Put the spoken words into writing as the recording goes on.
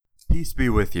Peace be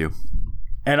with you.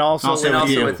 And also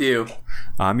with you.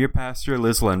 I'm your pastor,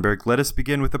 Liz Lundberg. Let us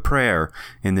begin with a prayer.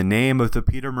 In the name of the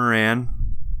Peter Moran.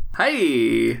 Hi.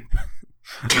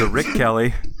 The Rick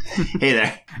Kelly. Hey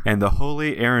there. And the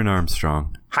Holy Aaron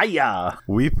Armstrong. Hiya.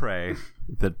 We pray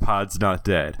that Pod's not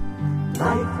dead.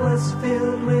 Life was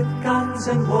filled with guns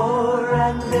and war,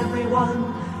 and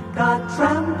everyone got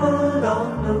trampled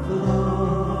on the floor.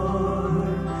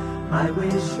 I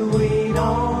wish we'd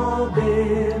all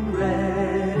been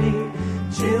ready.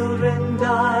 Children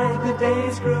died, the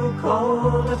days grew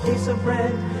cold. A piece of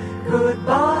bread could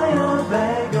buy a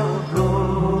bag of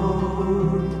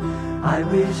gold. I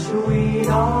wish we'd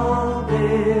all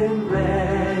been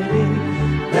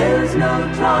ready. There's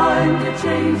no time to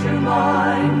change your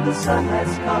mind. The sun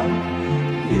has come.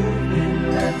 You've been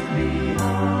left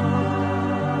behind.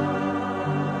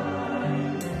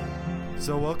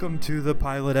 So welcome to the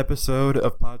pilot episode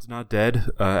of Pod's Not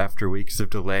Dead. After weeks of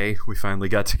delay, we finally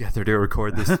got together to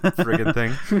record this friggin'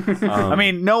 thing. I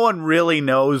mean, no one really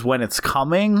knows when it's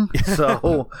coming,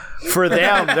 so for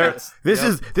them, this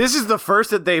is the first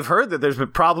that they've heard that there's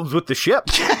been problems with the ship.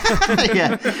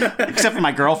 Yeah, except for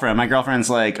my girlfriend. My girlfriend's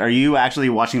like, "Are you actually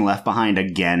watching Left Behind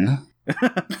again?"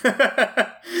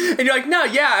 And you're like, no,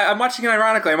 yeah, I'm watching it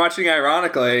ironically.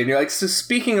 And you're like, so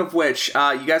speaking of which, you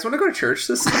guys want to go to church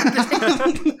this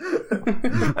Sunday?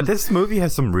 This movie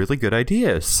has some really good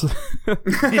ideas. That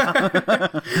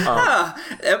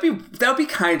would be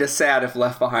kind of sad if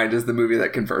Left Behind is the movie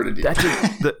that converted you.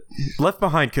 Left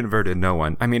Behind converted no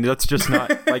one. I mean, that's just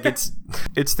not like it's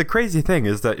the crazy thing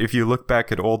is that if you look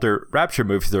back at older Rapture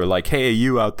movies, they're like, hey,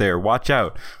 you out there, watch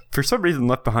out. For some reason,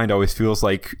 Left Behind always feels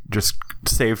like just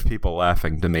saved people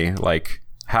laughing to me. Like,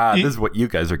 this is what you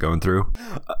guys are going through.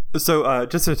 So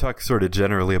just to talk sort of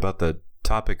generally about the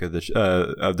topic of the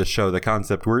show, the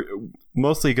concept, we're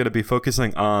mostly going to be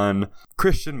focusing on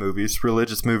Christian movies,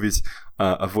 religious movies,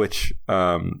 of which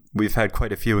we've had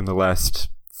quite a few in the last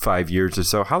 5 years or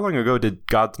so. How long ago did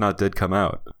God's Not Dead come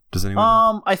out? Does anyone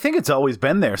know? I think it's always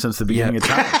been there since the beginning of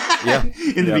time. Yeah.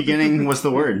 In the beginning was the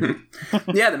word.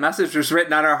 Yeah, the message was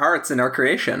written on our hearts in our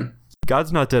creation.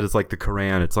 God's Not Dead is like the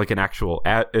Quran. It's like an actual,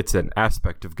 it's an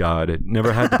aspect of God. It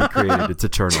never had to be created. It's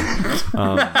eternal.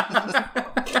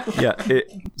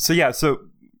 So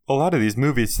a lot of these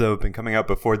movies, though, have been coming out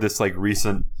before this like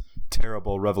recent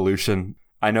terrible revolution.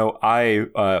 I know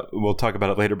we'll talk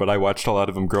about it later, but I watched a lot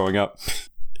of them growing up.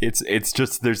 It's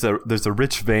just there's a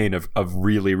rich vein of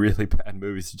really, really bad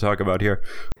movies to talk about here.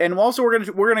 And also we're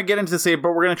gonna get into this,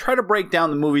 but we're gonna try to break down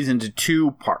the movies into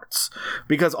two parts,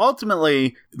 because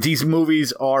ultimately these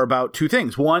movies are about two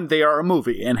things. One, they are a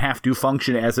movie and have to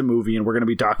function as a movie, and we're gonna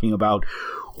be talking about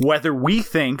whether we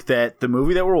think that the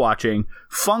movie that we're watching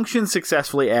functions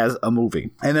successfully as a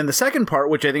movie. And then the second part,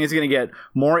 which I think is going to get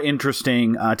more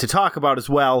interesting to talk about as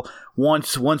well,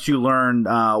 once you learn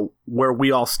where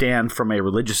we all stand from a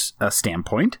religious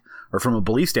standpoint, or from a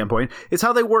belief standpoint, is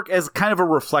how they work as kind of a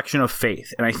reflection of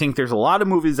faith. And I think there's a lot of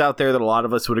movies out there that a lot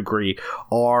of us would agree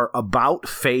are about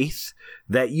faith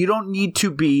that you don't need to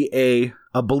be a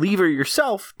believer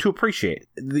yourself to appreciate.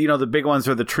 You know, the big ones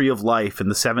are the Tree of Life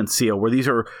and the Seventh Seal, where these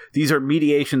are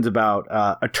mediations about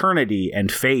eternity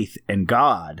and faith and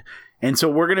God. And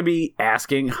so we're going to be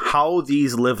asking how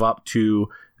these live up to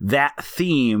that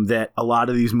theme that a lot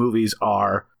of these movies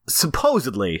are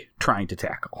supposedly trying to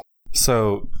tackle.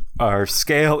 So our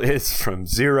scale is from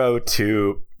 0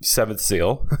 to Seventh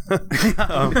Seal.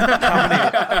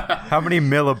 How many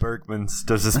Milla Bergmans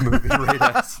does this movie rate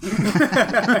us?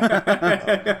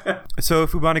 So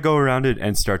if we want to go around it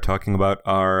and start talking about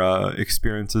our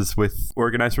experiences with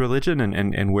organized religion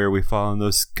and where we fall in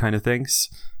those kind of things,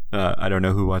 I don't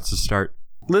know who wants to start.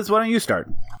 Liz, why don't you start?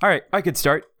 All right, I could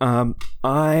start.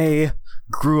 I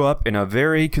grew up in a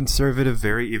very conservative,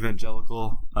 very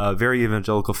evangelical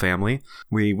family.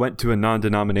 We went to a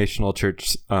non-denominational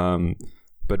church,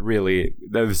 but really,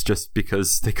 that was just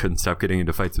because they couldn't stop getting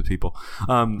into fights with people.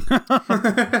 And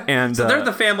so they're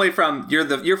the family from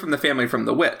you're from the family from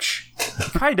The Witch.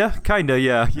 Kinda,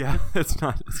 yeah. It's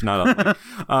not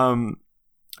ugly.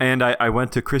 And I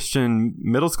went to Christian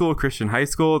middle school, Christian high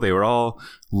school. They were all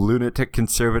lunatic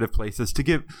conservative places. To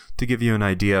give you an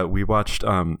idea, we watched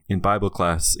in Bible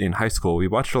class in high school, we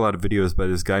watched a lot of videos by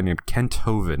this guy named Kent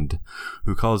Hovind,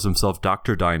 who calls himself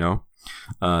Dr. Dino.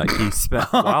 He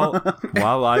spent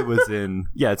while I was in,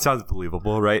 it sounds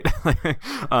believable, right?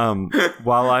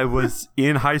 While I was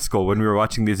in high school, when we were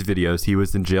watching these videos, he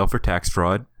was in jail for tax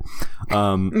fraud.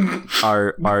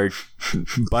 our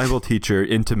Bible teacher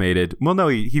intimated. Well, no,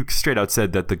 he straight out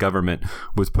said that the government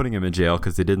was putting him in jail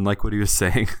because they didn't like what he was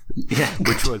saying. Yeah,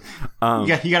 which was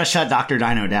you got to shut Dr.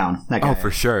 Dino down. That guy. Oh,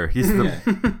 for sure. He's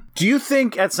the. Do you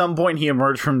think at some point he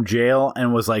emerged from jail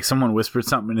and was like, someone whispered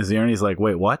something in his ear and he's like,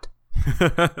 wait, what?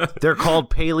 They're called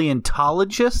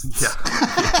paleontologists?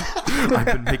 I've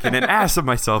been making an ass of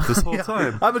myself this whole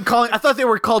time. I thought they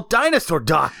were called dinosaur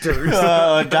doctors.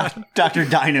 Dr.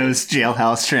 Dino's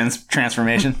jailhouse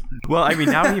transformation. Well, I mean,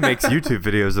 now he makes YouTube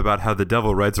videos about how the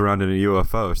devil rides around in a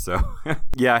UFO. So,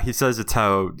 yeah, he says it's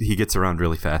how he gets around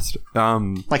really fast.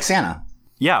 Like Santa.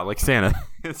 Yeah, like Santa.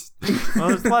 Well,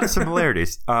 there's a lot of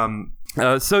similarities.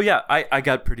 So, yeah, I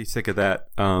got pretty sick of that.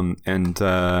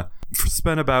 And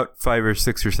spent about 5 or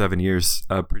 6 or 7 years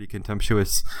pretty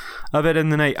contemptuous of it.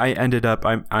 And then I ended up,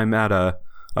 I'm at a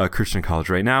Christian college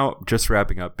right now, just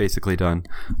wrapping up, basically done.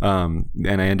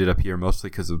 And I ended up here mostly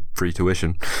because of free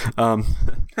tuition.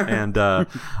 That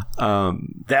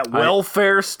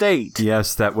welfare state.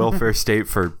 Yes, that welfare state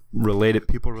for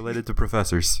people related to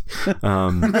professors.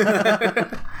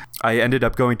 I ended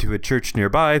up going to a church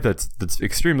nearby that's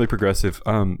extremely progressive,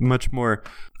 much more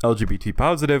LGBT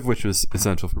positive, which was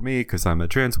essential for me because I'm a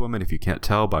trans woman, if you can't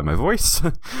tell by my voice.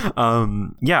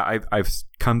 I've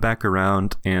come back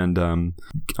around, and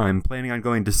I'm planning on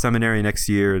going to seminary next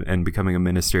year and becoming a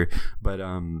minister, but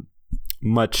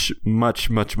much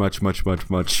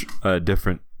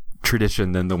different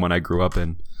tradition than the one I grew up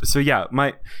in. So yeah,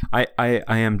 I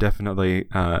am definitely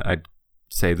I'd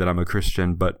say that I'm a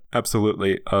Christian, but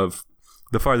absolutely of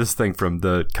the farthest thing from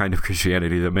the kind of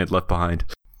Christianity that made Left Behind.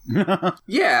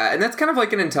 Yeah, and that's kind of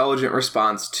like an intelligent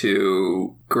response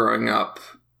to growing up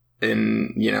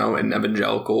in, an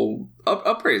evangelical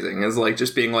upraising, is like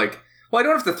just being like, well, I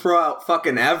don't have to throw out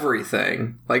fucking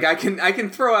everything. Like I can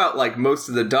throw out like most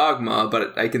of the dogma,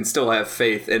 but I can still have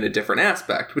faith in a different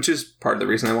aspect, which is part of the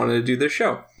reason I wanted to do this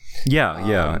show.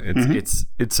 Yeah.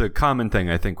 It's a common thing,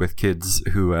 I think, with kids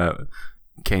who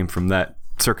came from that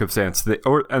circumstance,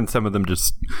 and some of them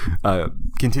just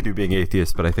continue being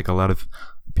atheists. But I think a lot of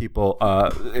people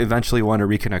eventually want to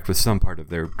reconnect with some part of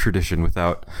their tradition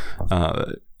without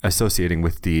associating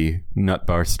with the nut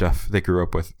bar stuff they grew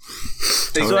up with.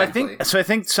 Exactly. So I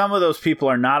think some of those people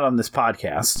are not on this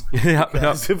podcast. Yeah.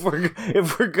 If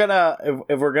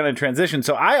we're gonna transition.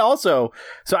 So I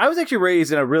was actually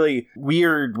raised in a really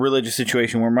weird religious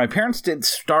situation where my parents didn't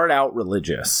start out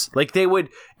religious. Like they would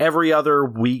every other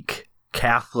week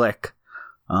Catholic,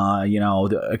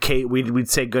 we'd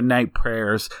say goodnight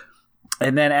prayers.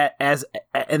 And then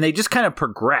and they just kind of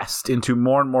progressed into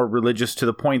more and more religious, to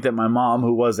the point that my mom,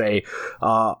 who was a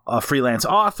freelance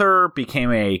author,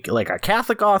 became a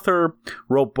Catholic author,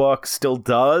 wrote books, still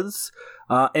does.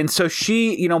 And so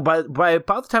she, by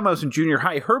about the time I was in junior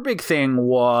high, her big thing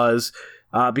was,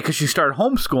 because she started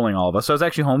homeschooling all of us. So I was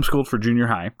actually homeschooled for junior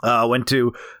high. Went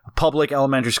to a public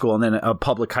elementary school and then a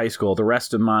public high school. The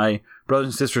rest of my brothers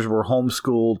and sisters were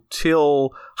homeschooled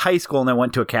till high school, and then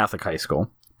went to a Catholic high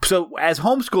school. So as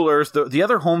homeschoolers, the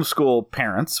other homeschool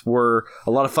parents were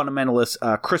a lot of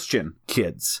fundamentalist Christian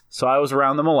kids. So I was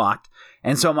around them a lot.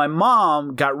 And so my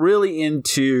mom got really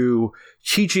into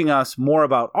teaching us more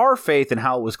about our faith and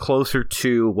how it was closer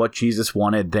to what Jesus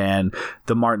wanted than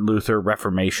the Martin Luther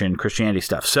Reformation Christianity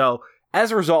stuff. So as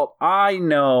a result, I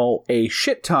know a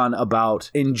shit ton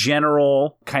about, in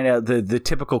general, kind of the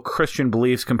typical Christian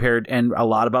beliefs and a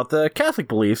lot about the Catholic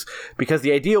beliefs, because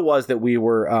the idea was that we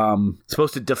were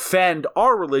supposed to defend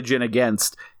our religion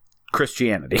against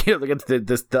Christianity, against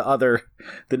the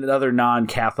other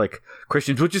non-Catholic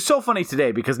Christians, which is so funny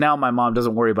today because now my mom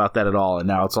doesn't worry about that at all, and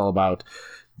now it's all about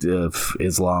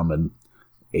Islam and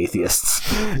atheists.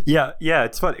 Yeah,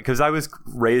 it's funny because I was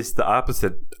raised the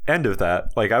opposite end of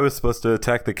that. Like I was supposed to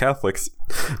attack the Catholics,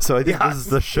 so I think this is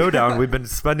the showdown we've been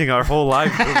spending our whole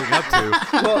lives building up to.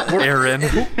 Well, Aaron,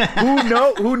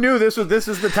 who knew this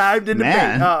is the time to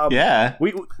debate? Yeah,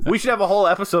 we should have a whole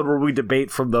episode where we debate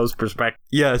from those perspectives.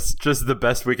 Yes, just the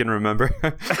best we can remember.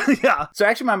 Yeah. So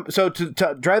actually,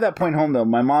 to drive that point home, though,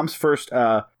 my mom's first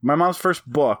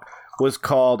book was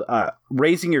called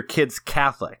Raising Your Kids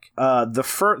Catholic.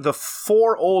 The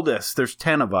four oldest, there's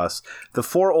 10 of us, the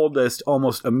four oldest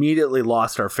almost immediately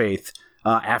lost our faith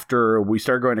after we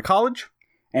started going to college.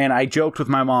 And I joked with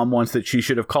my mom once that she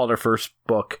should have called her first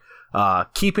book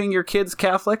Keeping Your Kids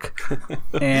Catholic.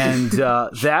 And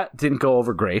that didn't go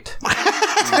over great.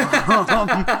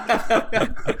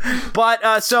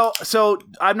 But so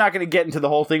I'm not going to get into the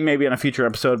whole thing, maybe on a future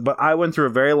episode, but I went through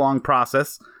a very long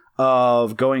process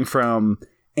of going from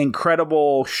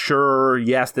incredible, sure,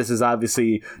 yes, this is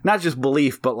obviously not just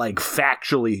belief, but like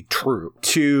factually true,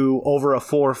 to over a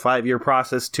 4 or 5 year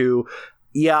process to,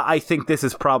 yeah, I think this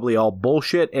is probably all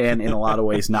bullshit and in a lot of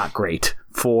ways not great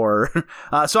for.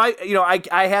 So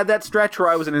I had that stretch where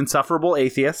I was an insufferable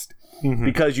atheist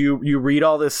because you read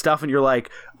all this stuff and you're like,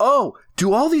 oh,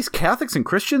 do all these Catholics and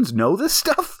Christians know this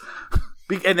stuff?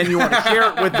 And then you want to share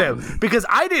it with them because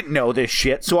I didn't know this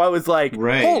shit. So I was like,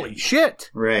 holy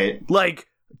shit. Right. Like,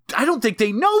 I don't think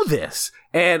they know this.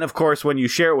 And of course, when you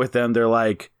share it with them, they're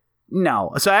like,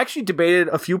 no. So I actually debated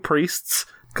a few priests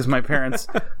because my parents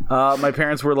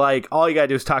were like, all you got to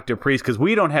do is talk to a priest because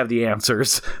we don't have the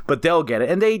answers, but they'll get it.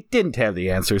 And they didn't have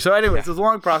the answer. So anyways, it's a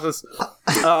long process.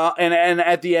 And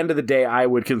at the end of the day, I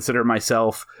would consider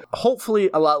myself hopefully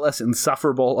a lot less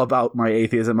insufferable about my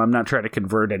atheism. I'm not trying to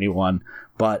convert anyone,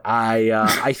 but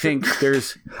I think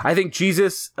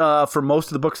Jesus, for most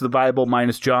of the books of the Bible,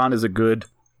 minus John, is a good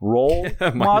role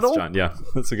model. John, yeah,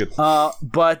 that's a good.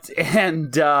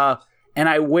 And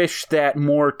I wish that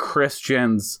more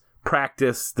Christians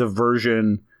practice the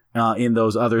version in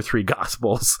those other 3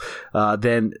 gospels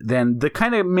than the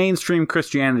kind of mainstream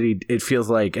Christianity it feels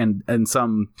like, and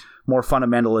some more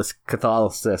fundamentalist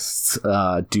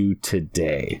Catholicists do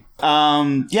today.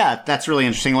 Yeah, that's really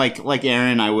interesting. Like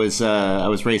Aaron, I was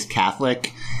raised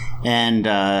Catholic, and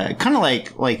kind of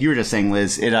like you were just saying,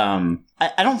 Liz. It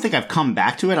I don't think I've come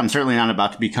back to it. I'm certainly not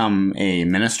about to become a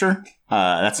minister.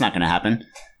 That's not going to happen.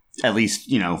 At least,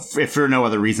 if for no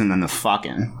other reason than the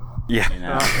fucking. Yeah.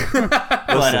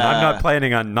 Listen, I'm not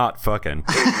planning on not fucking.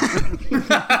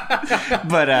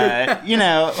 But,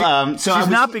 so she's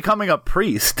not becoming a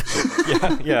priest.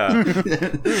 Yeah.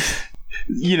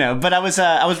 But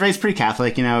I was raised pretty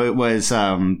Catholic. It was,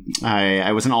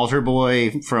 I was an altar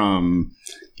boy from,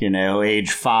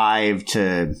 age 5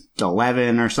 to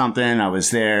 11 or something. I was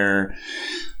there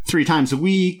 3 times a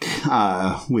week,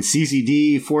 with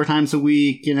CCD 4 times a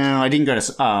week. I didn't go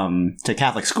to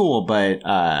Catholic school, but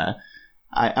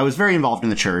I was very involved in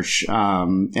the church,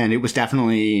 and it was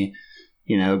definitely,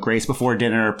 grace before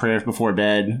dinner, prayers before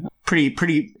bed,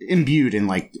 pretty imbued in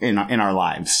our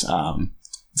lives.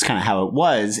 It's kind of how it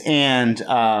was, and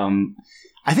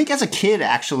I think as a kid,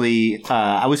 actually,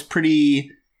 I was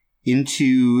pretty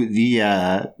into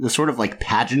the sort of like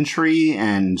pageantry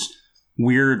and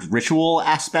weird ritual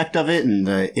aspect of it, and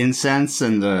the incense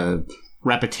and the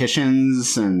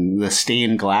repetitions and the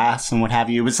stained glass and what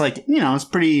have you. It was like,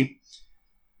 it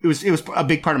was a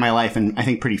big part of my life, and I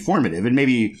think pretty formative, and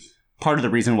maybe part of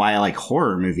the reason why I like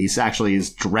horror movies actually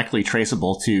is directly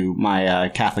traceable to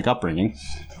my Catholic upbringing.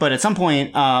 But at some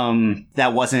point,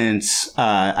 that wasn't,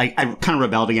 I kind of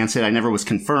rebelled against it. I never was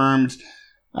confirmed.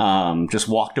 Just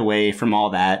walked away from all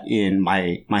that in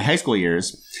my high school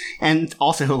years. And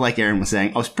also, like Aaron was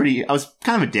saying, I was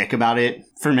kind of a dick about it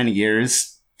for many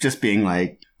years, just being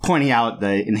like, pointing out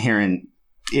the inherent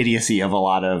idiocy of a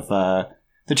lot of,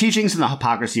 the teachings and the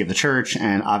hypocrisy of the church,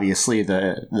 and obviously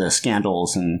the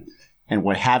scandals and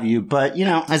what have you. But,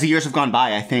 as the years have gone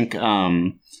by, I think,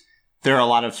 there are a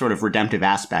lot of sort of redemptive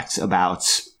aspects about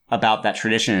that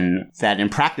tradition that in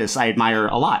practice I admire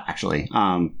a lot, actually.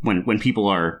 When people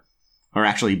are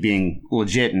actually being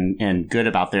legit and good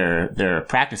about their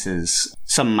practices.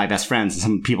 Some of my best friends and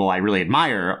some people I really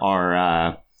admire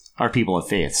are people of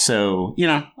faith. So,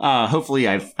 hopefully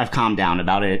I've calmed down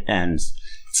about it, and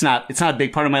it's not a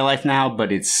big part of my life now, but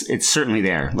it's certainly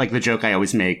there. Like the joke I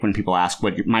always make when people ask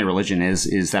what my religion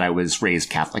is that I was raised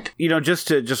Catholic. Just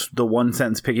the one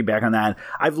sentence piggyback on that,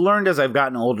 I've learned as I've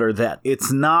gotten older that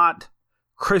it's not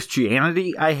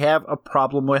Christianity I have a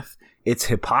problem with, it's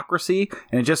hypocrisy.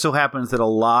 And it just so happens that a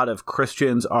lot of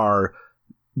Christians are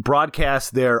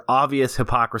broadcast their obvious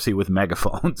hypocrisy with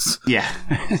megaphones. Yeah.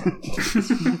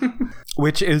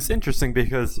 Which is interesting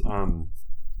because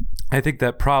I think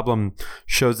that problem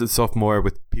shows itself more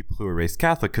with people who are raised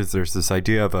Catholic, because there's this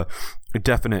idea of a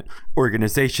definite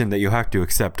organization that you have to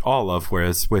accept all of,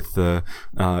 whereas with the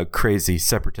crazy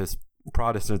separatist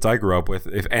Protestants I grew up with,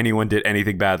 if anyone did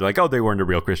anything bad, like, oh, they weren't a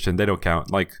real Christian, they don't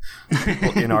count. Like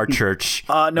people in our church.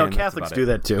 No, Catholics do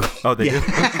that too. Oh, they do?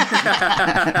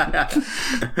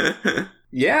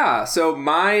 Yeah, so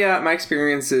my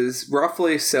experience is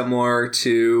roughly similar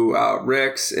to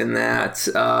Rick's in that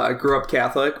I grew up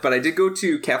Catholic, but I did go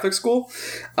to Catholic school.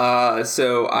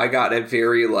 So I got a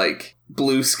very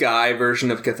blue sky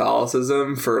version of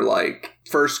Catholicism for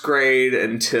first grade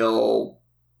until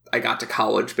I got to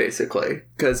college, basically,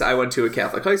 because I went to a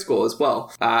Catholic high school as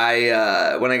well.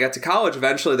 When I got to college,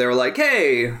 eventually they were like,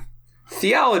 hey,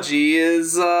 theology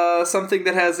is something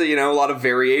that has a lot of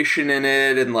variation in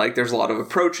it, and like there's a lot of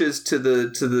approaches to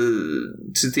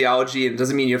theology, and it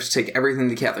doesn't mean you have to take everything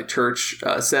the Catholic Church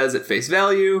says at face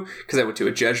value, because I went to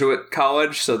a Jesuit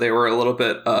college, so they were a little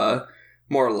bit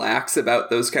more lax about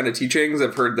those kind of teachings.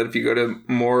 I've heard that if you go to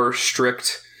more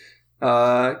strict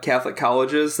Catholic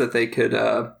colleges, that they could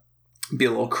be a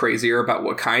little crazier about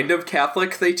what kind of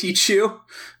Catholic they teach you.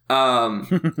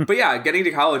 But yeah, getting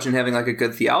to college and having like a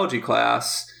good theology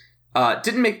class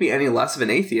didn't make me any less of an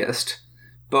atheist.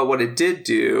 But what it did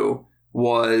do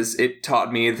was it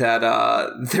taught me that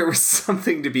there was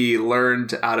something to be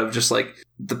learned out of just like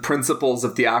the principles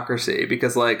of theocracy.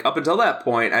 Because like up until that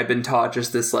point, I'd been taught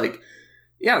just this like,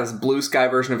 this blue sky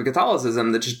version of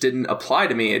Catholicism that just didn't apply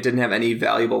to me. It didn't have any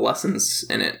valuable lessons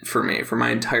in it for me for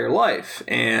my entire life.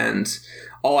 And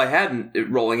all I had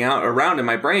rolling out around in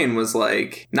my brain was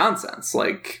like nonsense.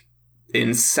 Like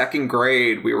in second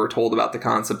grade, we were told about the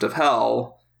concept of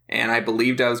hell, and I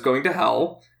believed I was going to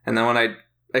hell. And then when I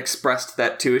expressed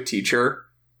that to a teacher,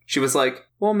 she was like,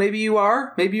 well, maybe you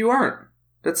are, maybe you aren't.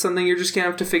 That's something you're just going to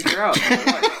have to figure out.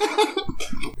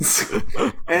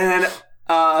 And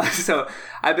so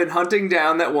I've been hunting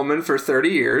down that woman for 30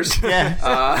 years.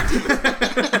 Yeah.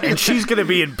 And she's going to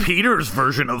be in Peter's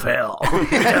version of hell. No.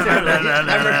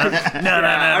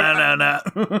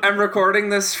 I'm recording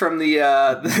this from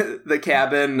the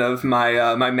cabin of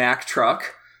my Mack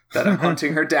truck that I'm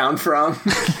hunting her down from.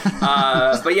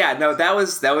 But yeah, no, that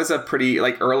was a pretty,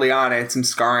 like, early on, I had some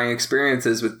scarring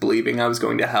experiences with believing I was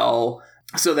going to hell.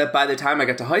 So that by the time I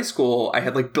got to high school, I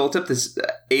had like built up this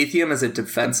atheism as a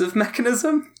defensive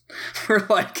mechanism where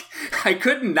like I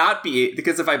could not be,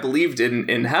 because if I believed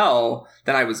in hell,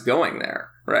 then I was going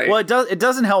there. Right. Well, it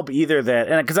doesn't help either that,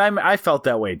 and because I felt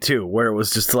that way too, where it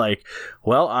was just like,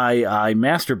 well, I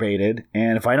masturbated,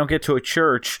 and if I don't get to a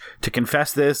church to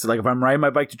confess this, like if I'm riding my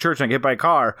bike to church and I get by a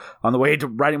car on the way to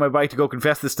riding my bike to go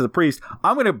confess this to the priest,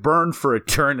 I'm going to burn for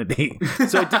eternity.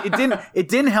 So it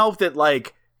didn't help that,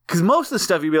 like, because most of the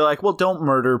stuff you'd be like, well, don't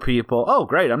murder people. Oh,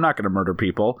 great, I'm not going to murder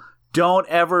people. Don't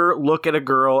ever look at a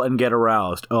girl and get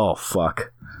aroused. Oh,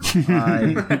 fuck.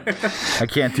 I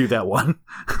can't do that one.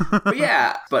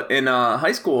 But in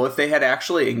high school, if they had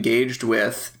actually engaged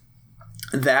with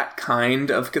that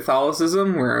kind of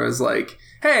Catholicism, where it was like,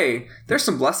 hey, there's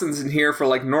some lessons in here for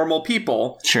like normal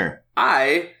people. Sure.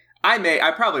 I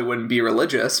probably wouldn't be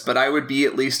religious, but I would be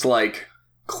at least like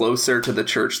closer to the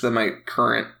church than my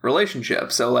current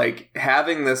relationship. So like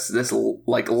having this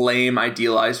like lame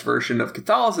idealized version of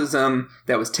Catholicism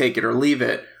that was take it or leave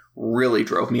it really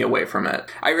drove me away from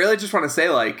it. I really just want to say,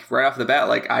 like, right off the bat,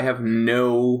 like, I have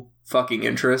no fucking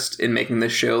interest in making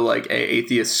this show like a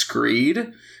atheist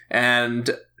screed. And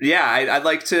yeah, I'd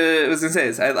like to, I was gonna say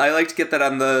this, I like to get that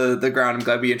on the ground. I'm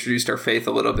glad we introduced our faith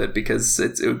a little bit, because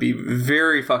it would be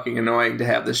very fucking annoying to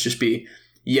have this just be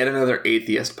yet another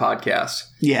atheist podcast.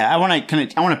 Yeah, I want to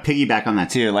piggyback on that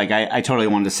too. Like, I totally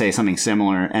wanted to say something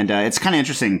similar, and it's kind of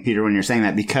interesting, Peter, when you're saying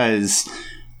that, because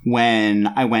when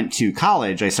I went to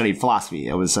college, I studied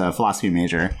philosophy. I was a philosophy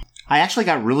major. I actually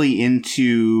got really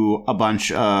into a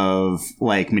bunch of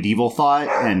like medieval thought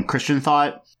and Christian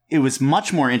thought. It was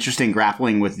much more interesting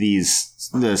grappling with the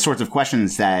sorts of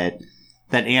questions that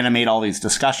animate all these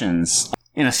discussions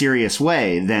in a serious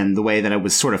way than the way that it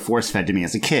was sort of force-fed to me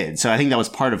as a kid. So I think that was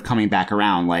part of coming back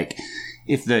around. Like,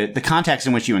 if the context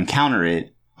in which you encounter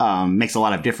it makes a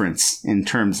lot of difference in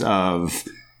terms of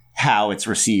how it's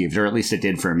received, or at least it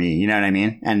did for me. You know what I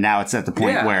mean? And now it's at the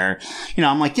point where,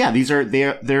 I'm like, yeah, these are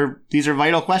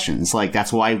vital questions. Like,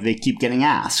 that's why they keep getting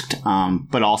asked.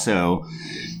 But also,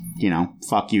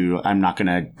 fuck you, I'm not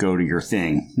gonna go to your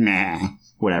thing. Nah.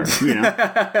 Whatever,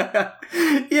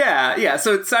 Yeah.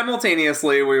 So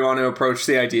simultaneously, we want to approach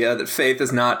the idea that faith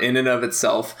is not in and of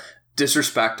itself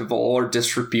disrespectable or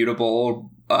disreputable,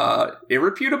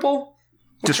 irreputable?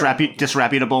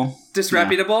 Disreputable.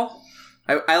 Disreputable?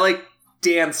 Yeah. I like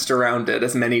danced around it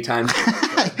as many times.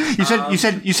 You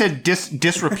said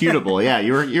disreputable. Yeah,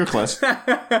 you're close.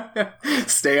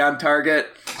 Stay on target.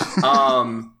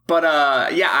 But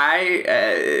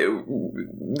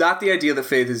not the idea that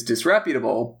faith is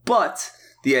disreputable, but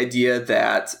the idea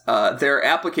that there are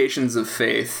applications of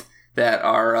faith that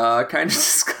are kind of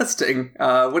disgusting.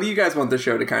 What do you guys want the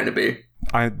show to kind of be?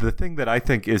 The thing that I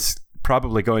think is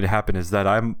probably going to happen is that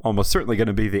I'm almost certainly going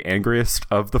to be the angriest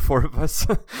of the four of us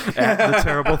at the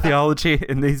terrible theology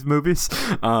in these movies.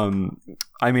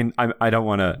 I mean, I don't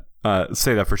want to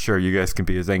say that for sure. You guys can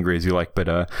be as angry as you like,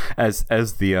 but as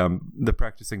the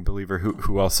practicing believer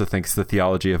who also thinks the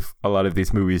theology of a lot of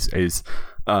these movies is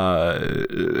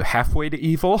halfway to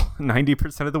evil,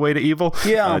 90% of the way to evil.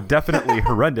 Yeah. Definitely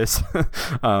horrendous.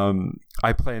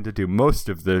 I plan to do most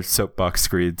of the soapbox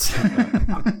screeds.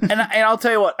 And I'll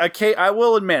tell you what, okay, I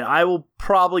will admit, I will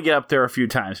probably get up there a few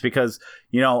times because,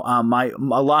 a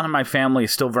lot of my family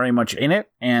is still very much in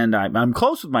it, and I'm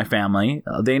close with my family.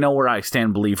 They know where I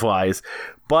stand belief-wise.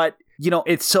 But,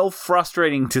 it's so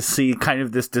frustrating to see kind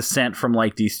of this descent from,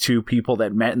 like, these two people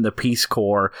that met in the Peace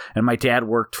Corps. And my dad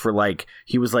worked for, like,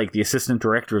 he was, like, the assistant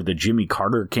director of the Jimmy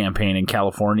Carter campaign in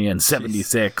California in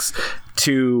 76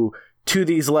 to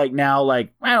these, like, now,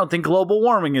 like, I don't think global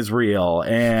warming is real,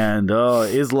 and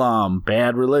Islam,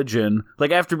 bad religion.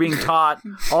 Like, after being taught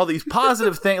all these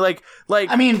positive things, like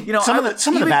I mean, some of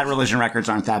the bad religion records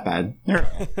aren't that bad.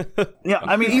 Yeah,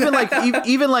 I mean, even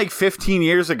like 15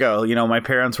 years ago, my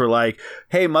parents were like,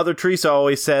 "Hey, Mother Teresa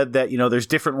always said that there's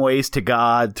different ways to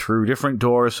God through different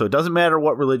doors, so it doesn't matter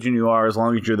what religion you are as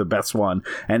long as you're the best one."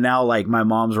 And now, like, my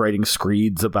mom's writing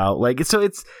screeds about, like, so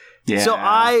it's. Yeah. So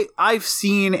I've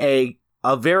seen a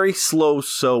very slow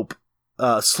slope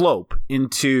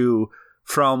into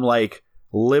from, like,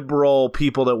 liberal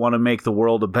people that want to make the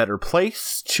world a better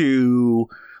place to,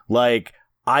 like,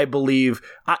 I believe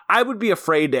I would be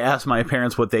afraid to ask my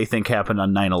parents what they think happened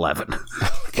on 9/11.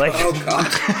 Like, oh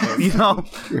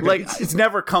God. Like, it's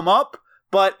never come up.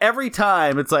 But every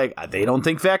time it's like, they don't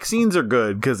think vaccines are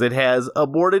good because it has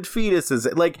aborted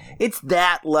fetuses. Like, it's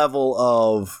that level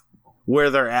of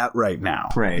where they're at right now.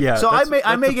 Right. Yeah. So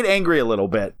I may get angry a little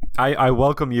bit. I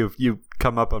welcome you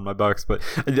come up on my box, but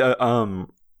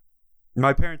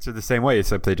my parents are the same way,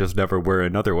 except they just never were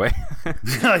another way.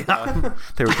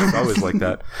 They were just always like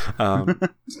that.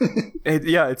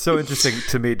 It's so interesting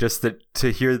to me just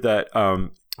to hear that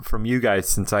from you guys,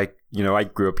 since I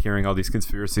grew up hearing all these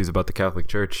conspiracies about the Catholic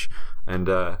Church and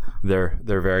their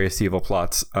various evil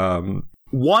plots.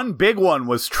 One big one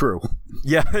was true.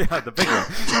 Yeah, the big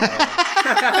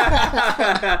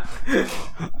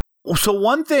one. So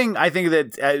one thing I think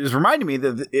that is reminding me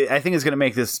that I think is going to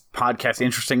make this podcast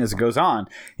interesting as it goes on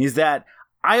is that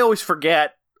I always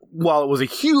forget, while it was a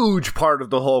huge part of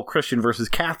the whole Christian versus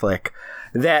Catholic,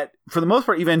 that for the most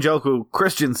part, evangelical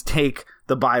Christians take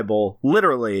the Bible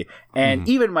literally. And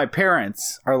even my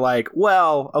parents are like,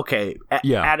 well, okay,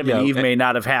 Adam and Eve may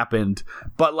not have happened,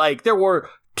 but, like, there were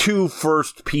two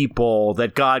first people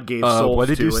that God gave souls to. What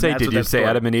did you say? Did you say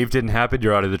Adam and Eve didn't happen?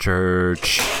 You're out of the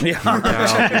church. Yeah.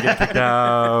 Kicked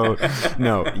out.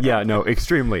 No,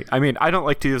 extremely. I mean, I don't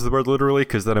like to use the word literally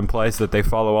because that implies that they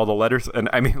follow all the letters. And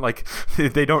I mean, like,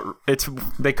 they don't,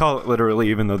 they call it literally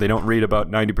even though they don't read about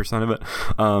 90% of it.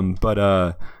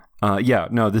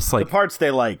 This, like, the parts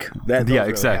they like.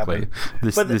 Exactly.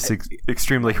 This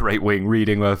extremely right-wing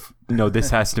reading of, this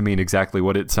has to mean exactly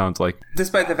what it sounds like.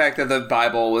 Despite the fact that the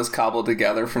Bible was cobbled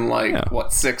together from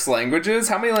 6 languages?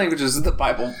 How many languages is the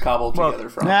Bible cobbled together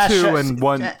from?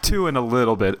 Two and a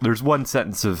little bit. There's one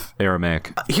sentence of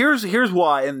Aramaic. Here's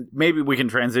why, and maybe we can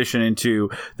transition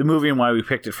into the movie and why we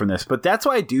picked it from this. But that's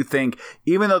why I do think,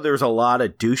 even though there's a lot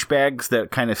of douchebags that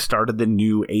kind of started the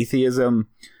new atheism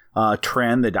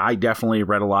trend, that I definitely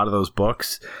read a lot of those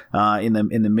books in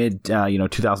the mid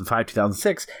 2005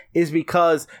 2006, is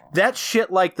because that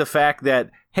shit, like the fact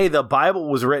that, hey, the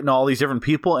Bible was written to all these different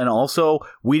people, and also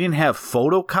we didn't have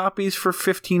photocopies for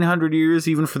 1500 years,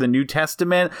 even for the New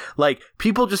Testament. Like,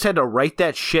 people just had to write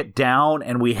that shit down,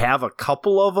 and we have a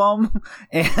couple of them.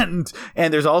 And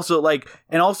there's also, like,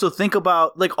 and also think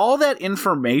about, like, all that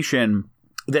information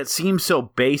that seems so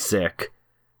basic.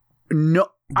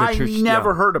 I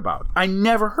never heard about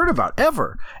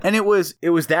ever. And it was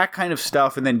that kind of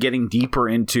stuff, and then getting deeper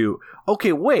into,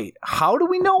 okay, wait, how do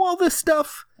we know all this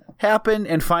stuff happened,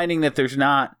 and finding that there's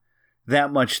not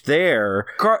that much there.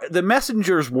 The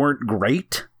messengers weren't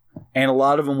great, and a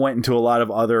lot of them went into a lot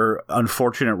of other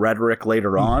unfortunate rhetoric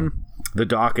later on, the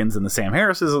Dawkins and the Sam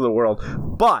Harrises of the world,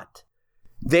 but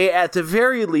they at the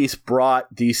very least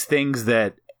brought these things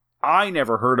that I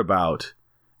never heard about,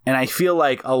 and I feel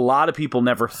like a lot of people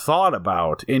never thought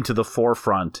about, into the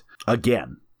forefront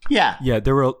again. Yeah,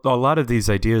 there were a lot of these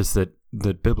ideas that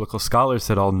biblical scholars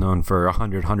had all known for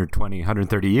 100, 120,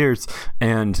 130 years,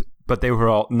 but they were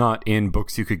all not in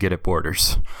books you could get at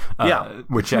Borders.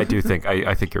 Which I do think,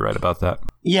 I think you're right about that.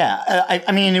 Yeah,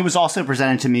 I mean, it was also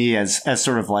presented to me as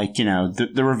sort of like,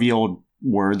 the revealed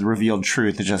word, the revealed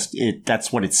truth.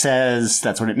 That's what it says,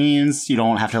 that's what it means. You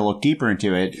don't have to look deeper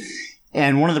into it.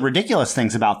 And one of the ridiculous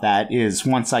things about that is,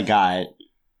 once I got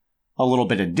a little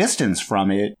bit of distance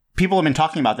from it, people have been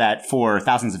talking about that for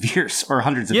thousands of years or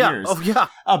hundreds of years. Oh, yeah.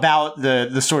 About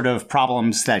the sort of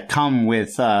problems that come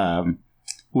with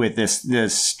with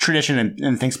this tradition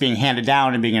and things being handed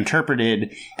down and being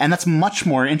interpreted, and that's much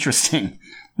more interesting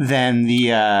than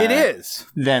it is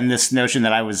than this notion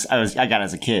that I got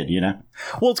as a kid, you know.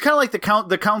 Well, it's kind of like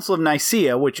the Council of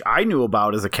Nicaea, which I knew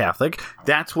about as a Catholic.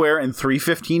 That's where in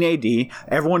 315 AD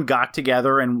everyone got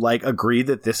together and like agreed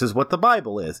that this is what the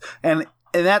Bible is, and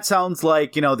that sounds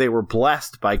like, you know, they were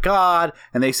blessed by God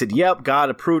and they said, yep, God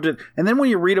approved it. And then when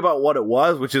you read about what it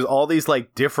was, which is all these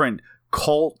like different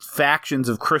cult factions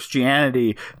of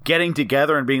Christianity getting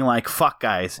together and being like, fuck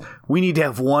guys, we need to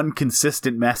have one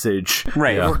consistent message.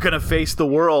 Right. We're going to face the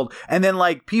world. And then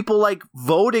like people like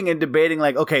voting and debating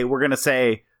like, okay, we're going to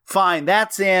say, fine,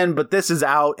 that's in, but this is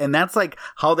out. And that's like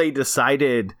how they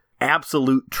decided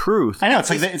absolute truth. I know.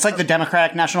 It's like the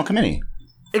Democratic National Committee.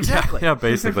 Exactly. Yeah,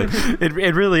 basically.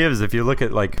 It really is. If you look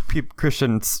at like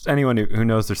Christians, anyone who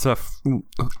knows their stuff,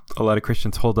 a lot of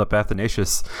Christians hold up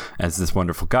Athanasius as this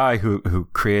wonderful guy who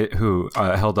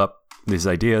held up these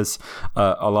ideas,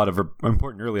 a lot of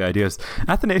important early ideas.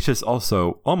 Athanasius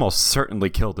also almost certainly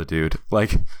killed a dude.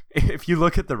 Like, if you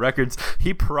look at the records,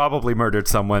 he probably murdered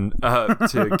someone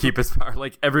to keep his power.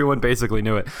 Like, everyone basically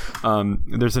knew it.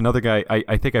 There's another guy,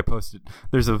 I think I posted,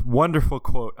 there's a wonderful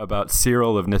quote about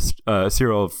Cyril of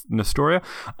Nestoria,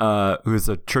 who's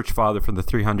a church father from the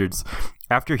 300s.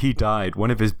 After he died, one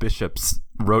of his bishops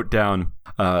wrote down,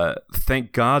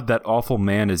 thank God that awful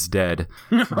man is dead.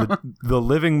 The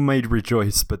living may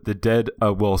rejoice, but the dead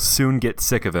will soon get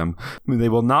sick of him. They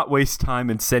will not waste time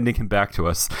in sending him back to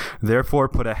us. Therefore,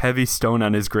 put a heavy stone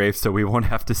on his grave so we won't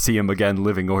have to see him again,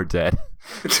 living or dead.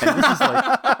 And this is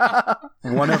like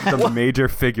one of the major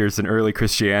figures in early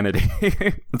Christianity.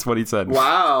 That's what he said.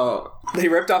 Wow. They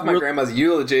ripped off my grandma's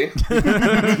eulogy.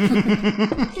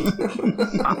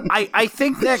 I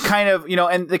think that kind of, you know,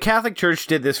 and the Catholic Church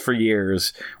did this for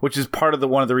years, which is part of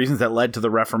one of the reasons that led to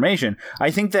the Reformation. I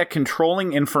think that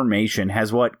controlling information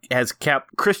has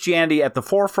kept Christianity at the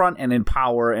forefront and in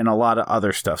power and a lot of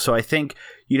other stuff. So I think,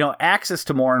 you know, access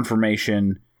to more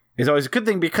information is always a good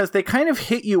thing because they kind of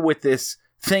hit you with this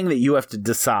thing that you have to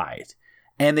decide.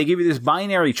 And they give you this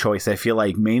binary choice. I feel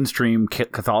like mainstream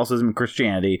Catholicism and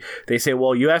Christianity, they say,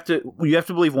 well, you have to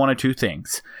believe one of two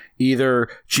things. Either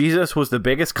Jesus was the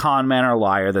biggest con man or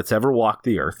liar that's ever walked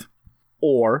the earth,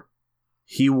 or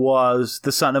he was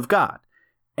the Son of God.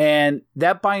 And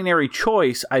that binary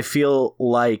choice, I feel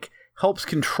like, helps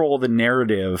control the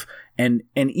narrative and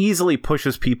easily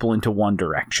pushes people into one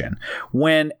direction.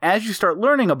 When, as you start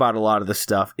learning about a lot of this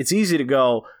stuff, it's easy to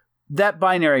go, that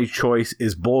binary choice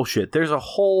is bullshit. There's a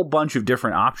whole bunch of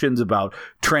different options about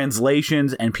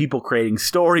translations and people creating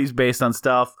stories based on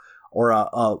stuff, or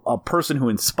a person who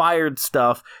inspired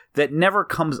stuff that never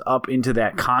comes up into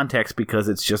that context because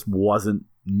it just wasn't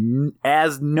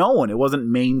as known. It wasn't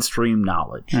mainstream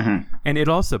knowledge. Mm-hmm. And it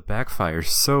also backfires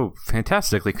so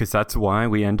fantastically because that's why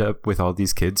we end up with all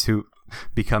these kids who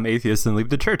become atheists and leave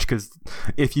the church. Because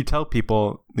if you tell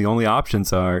people the only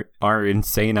options are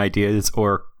insane ideas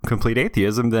or complete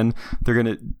atheism, then they're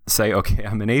going to say, okay,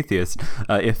 I'm an atheist.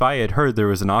 If I had heard there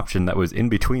was an option that was in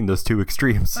between those two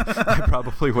extremes, I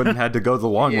probably wouldn't have had to go the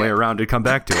long way around to come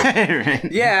back to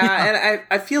it. Yeah, and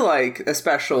I feel like,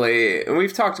 especially, and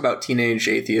we've talked about teenage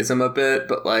atheism a bit,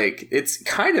 but like it's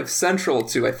kind of central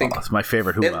to, I think, it's my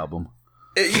favorite Who album.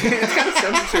 It's kind of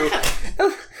central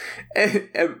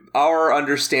to our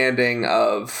understanding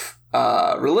of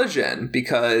religion,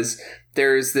 because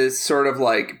there's this sort of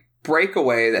like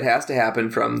breakaway that has to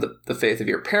happen from the faith of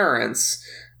your parents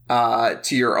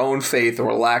to your own faith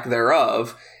or lack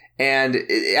thereof. And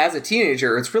as a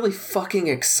teenager, it's really fucking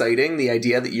exciting, the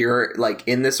idea that you're like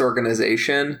in this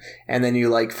organization and then you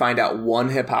like find out one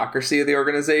hypocrisy of the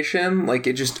organization. Like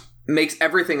it just makes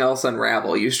everything else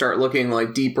unravel. You start looking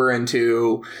like deeper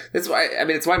into, it's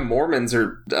why Mormons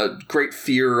are a great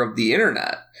fear of the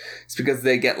internet. It's because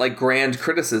they get like grand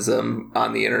criticism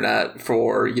on the internet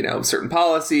for, you know, certain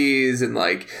policies, and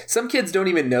like some kids don't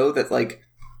even know that like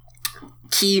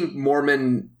key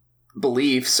Mormon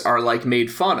beliefs are like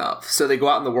made fun of. So they go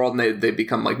out in the world and they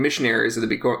become like missionaries, or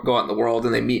they go out in the world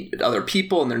and they meet other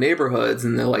people in their neighborhoods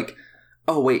and they're like,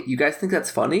 oh wait, you guys think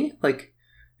that's funny? Like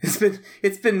it's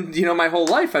been, you know, my whole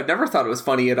life I've never thought it was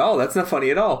funny at all. That's not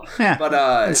funny at all. Yeah.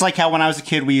 But it's like how when I was a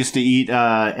kid we used to eat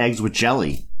eggs with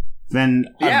jelly. Then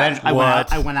eventually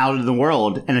I went out into the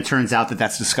world, and it turns out that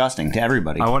that's disgusting to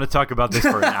everybody. I want to talk about this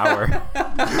for an hour.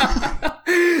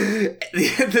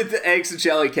 The eggs and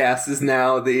jelly cast is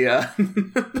now the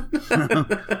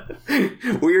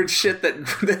weird shit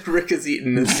that Rick has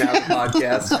eaten is now the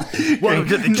podcast. Welcome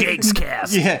to the Jake's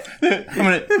Cast. Yeah,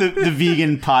 the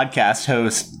vegan podcast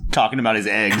host talking about his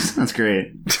eggs. That's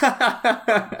great.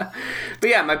 But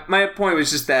yeah, my point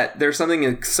was just that there's something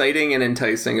exciting and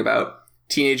enticing about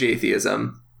teenage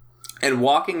atheism, and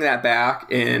walking that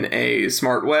back in a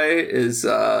smart way is,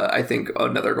 I think,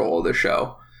 another goal of the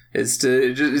show. Is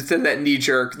to just that knee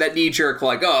jerk,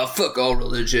 like, oh, fuck all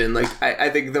religion. Like, I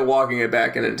think that walking it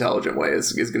back in an intelligent way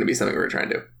is going to be something we're trying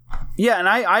to do. Yeah, and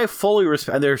I fully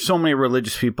respect. There's so many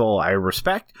religious people I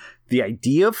respect. The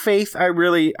idea of faith, I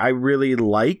really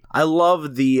like. I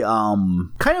love the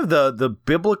kind of the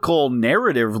biblical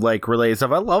narrative like related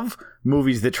stuff. I love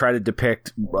movies that try to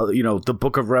depict, the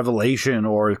Book of Revelation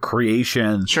or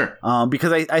creation. Sure.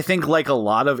 Because I think like a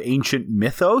lot of ancient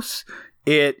mythos,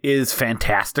 it is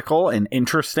fantastical and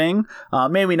interesting.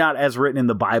 Maybe not as written in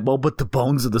the Bible, but the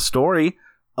bones of the story,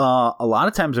 a lot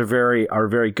of times are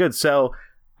very good. So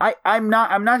I'm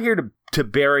not here to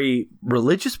bury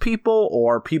religious people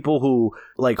or people who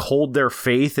like hold their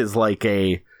faith as like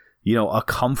a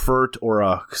comfort or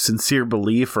a sincere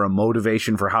belief or a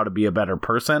motivation for how to be a better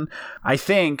person. I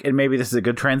think, and maybe this is a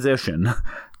good transition,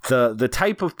 the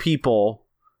type of people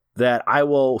that I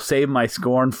will save my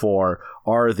scorn for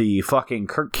are the fucking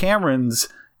Kirk Camerons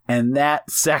and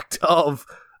that sect of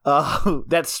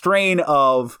that strain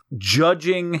of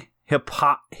judging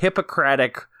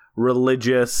Hippocratic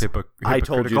religious. I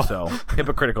told you so.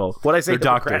 Hypocritical. What I say?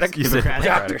 Doctors. You said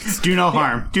doctors. Do no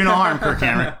harm. Do no harm, Kirk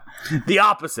Cameron. The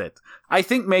opposite. I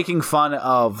think making fun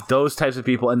of those types of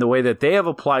people and the way that they have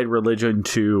applied religion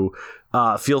to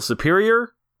feel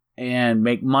superior and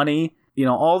make money,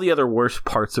 all the other worst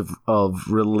parts of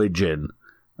religion.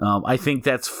 I think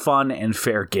that's fun and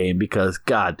fair game because,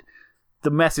 God, the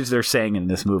message they're saying in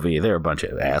this movie, they're a bunch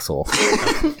of assholes.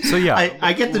 So yeah,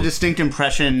 I get the distinct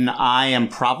impression I am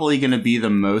probably going to be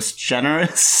the most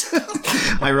generous,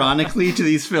 ironically, to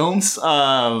these films.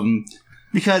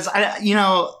 Because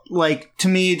to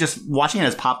me, just watching it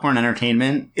as popcorn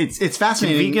entertainment, it's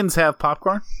fascinating. Do vegans have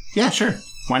popcorn? Yeah, sure.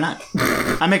 Why not?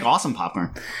 I make awesome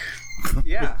popcorn.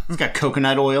 Yeah. It's got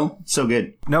coconut oil. So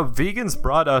good. no, vegans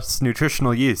brought us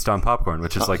nutritional yeast on popcorn,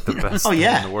 which is like the best thing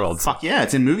in the world. Fuck yeah,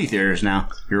 it's in movie theaters now.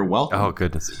 You're welcome. Oh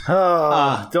goodness.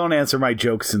 Don't answer my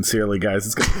jokes sincerely, guys.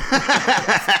 It's good.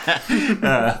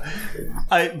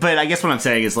 But I guess what I'm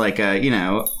saying is like, I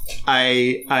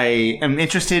am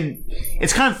interested.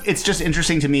 It's just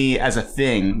interesting to me as a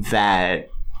thing that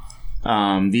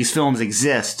these films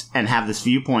exist and have this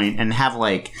viewpoint and have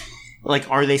like,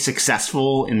 are they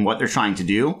successful in what they're trying to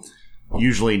do?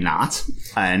 Usually not.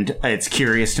 And it's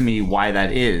curious to me why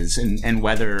that is and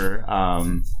whether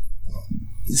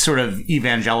sort of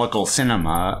evangelical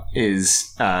cinema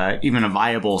is even a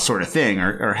viable sort of thing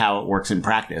or how it works in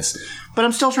practice. But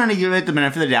I'm still trying to give it the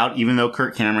benefit of the doubt, even though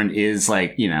Kirk Cameron is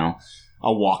like,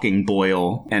 a walking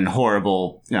boil and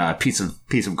horrible piece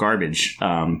of garbage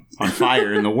on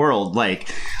fire in the world.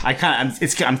 Like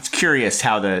I'm curious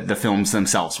how the films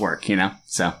themselves work,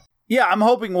 So yeah, I'm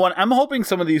hoping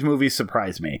some of these movies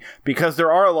surprise me because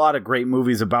there are a lot of great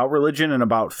movies about religion and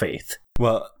about faith.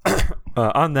 Well,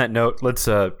 on that note, let's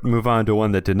move on to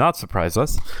one that did not surprise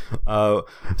us.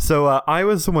 So I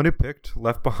was the one who picked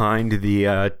Left Behind,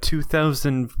 the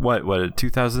 2000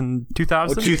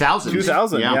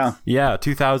 yeah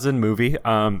 2000 movie.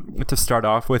 To start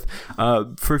off with,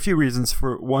 for a few reasons.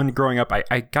 For one, growing up,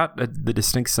 I got the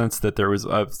distinct sense that there was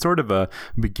a sort of a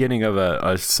beginning of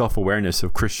a self-awareness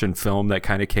of Christian film that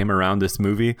kind of came around this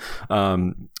movie.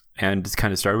 And it's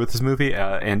kind of started with this movie,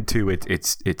 and two,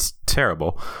 it's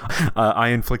terrible. I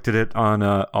inflicted it on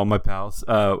all my pals.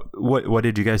 What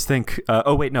did you guys think?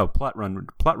 Plot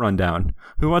rundown.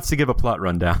 Who wants to give a plot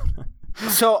rundown?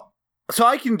 So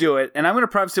I can do it, and I'm going to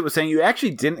preface it with saying you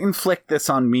actually didn't inflict this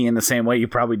on me in the same way you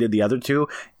probably did the other two,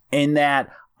 in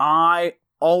that I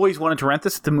always wanted to rent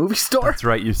this at the movie store. That's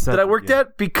right, you said that I worked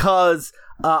at because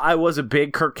I was a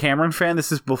big Kirk Cameron fan.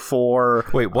 This is before.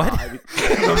 Wait, what?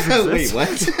 Wait,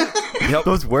 what? Yep.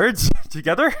 Those words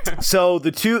together? So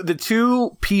the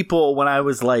two people when I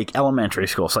was like elementary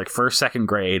school, so like first, second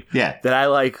grade, that I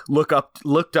like looked up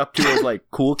to as like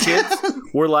cool kids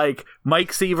were like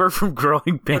Mike Seaver from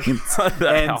Growing Pains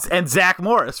and Zach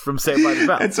Morris from Saved by the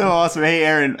Bell. It's so awesome. Hey,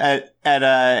 Aaron,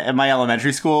 at my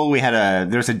elementary school, there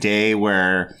was a day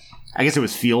where I guess it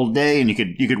was field day, and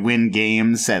you could win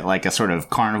games at like a sort of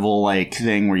carnival like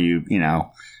thing where you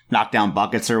knock down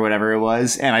buckets or whatever it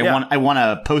was, and I won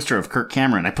a poster of Kirk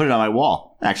Cameron. I put it on my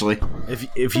wall, actually.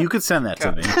 If you could send that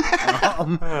to me,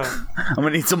 I'm gonna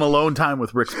need some alone time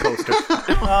with Rick's poster.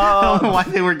 I don't know why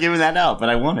they were giving that out, but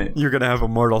I want it. You're gonna have a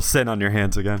mortal sin on your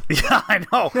hands again. Yeah, I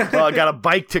know. Well, I got a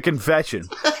bike to confession.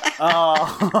 So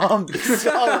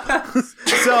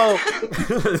So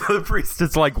The priest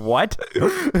is like, what?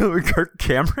 Kirk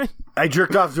Cameron? I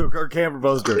jerked off to a Kirk Cameron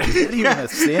poster. Is that even a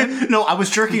sin? No, I was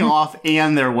jerking off,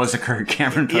 and there was a Kirk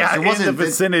Cameron poster. Yeah, it wasn't in the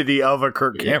vicinity of a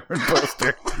Kirk Cameron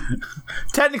poster.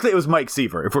 Technically, it was Mike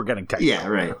Seaver, if we're getting technical. Yeah,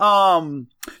 right.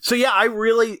 So yeah, I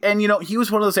really, and he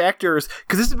was one of those actors,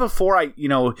 because this is before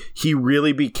he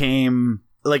really became,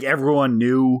 like, everyone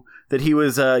knew that he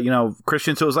was,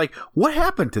 Christian. So it was like, what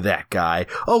happened to that guy?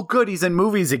 Oh, good, he's in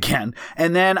movies again.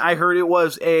 And then I heard it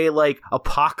was a, like,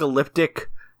 apocalyptic,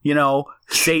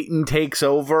 Satan takes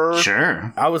over.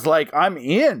 Sure. I was like, I'm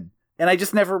in. And I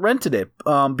just never rented it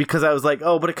because I was like,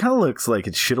 oh, but it kind of looks like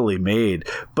it's shittily made.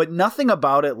 But nothing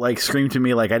about it, like, screamed to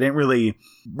me. Like, I didn't really,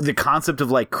 the concept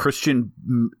of, like, Christian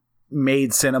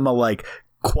made cinema, like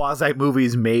quasi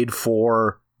movies made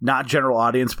for not general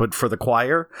audience, but for the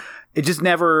choir. It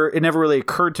never really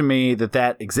occurred to me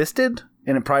that existed.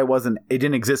 And it probably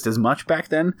didn't exist as much back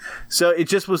then. So it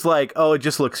just was like, oh, it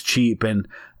just looks cheap. And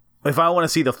if I want to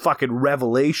see the fucking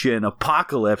Revelation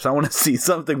apocalypse, I want to see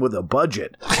something with a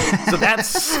budget. So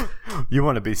that's... You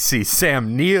want to see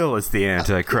Sam Neill as the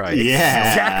Antichrist. Yeah.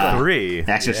 Exactly. 3.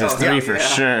 Exorcist 3 for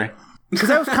sure. Because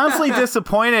I was constantly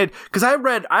disappointed. Because I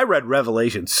read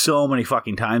Revelation so many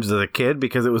fucking times as a kid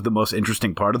because it was the most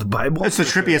interesting part of the Bible. It's the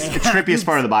trippiest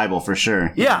part of the Bible for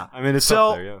sure. Yeah. I mean, it's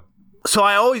up there, yeah. So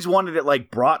I always wanted it, like,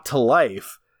 brought to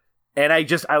life. And I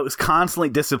was constantly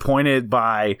disappointed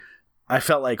by... I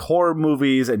felt like horror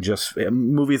movies and just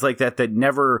movies like that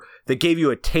gave you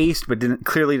a taste but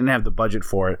clearly didn't have the budget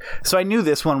for it. So I knew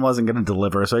this one wasn't going to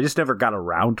deliver, so I just never got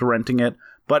around to renting it.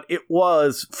 But it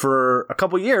was, for a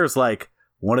couple years, like,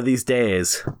 one of these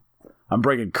days, I'm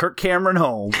bringing Kirk Cameron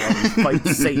home while we fight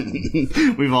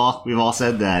Satan. We've all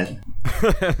said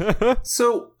that.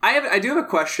 So I do have a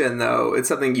question, though. It's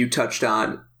something you touched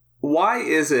on. Why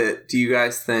is it, do you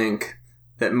guys think,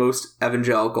 that most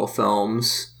evangelical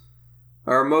films...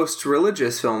 or most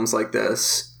religious films like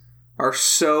this are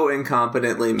so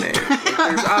incompetently made? Like,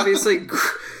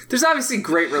 there's obviously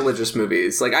great religious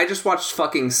movies. Like, I just watched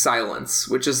fucking Silence,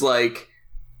 which is like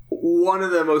one of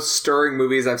the most stirring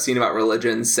movies I've seen about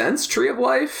religion since Tree of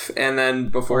Life, and then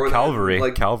before Calvary. that,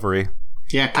 like Calvary.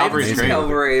 Yeah, Calvary's great.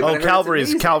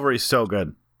 Calvary's so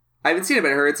good. I haven't seen it, but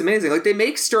I heard it's amazing. Like, they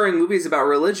make stirring movies about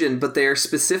religion, but they are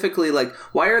specifically like,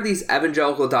 why are these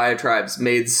evangelical diatribes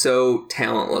made so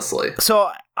talentlessly? So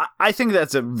I think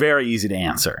that's a very easy to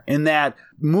answer, in that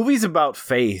movies about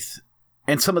faith,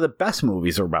 and some of the best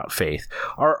movies are about faith,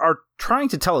 are trying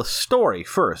to tell a story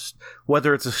first,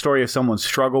 whether it's a story of someone's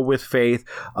struggle with faith,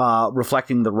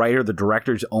 reflecting the writer, the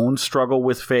director's own struggle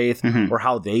with faith, or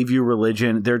how they view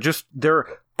religion. They're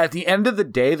at the end of the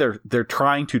day, they're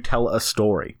trying to tell a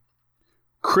story.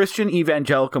 Christian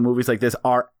evangelical movies like this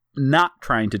are not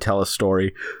trying to tell a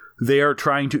story. They are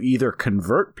trying to either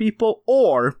convert people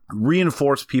or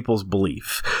reinforce people's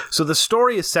belief. So the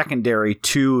story is secondary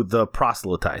to the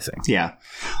proselytizing. Yeah.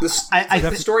 The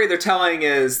story they're telling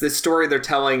is the story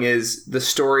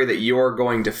that you're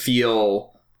going to feel.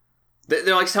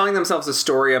 They're like telling themselves a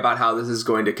story about how this is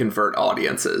going to convert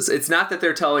audiences. It's not that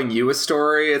they're telling you a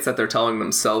story, it's that they're telling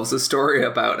themselves a story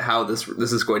about how this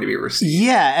is going to be received.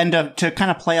 Yeah, and to kind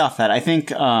of play off that, I think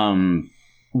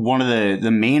one of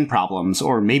the main problems,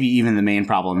 or maybe even the main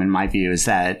problem in my view, is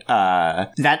that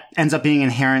that ends up being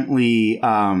inherently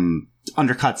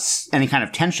undercuts any kind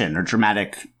of tension or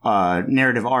dramatic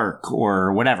narrative arc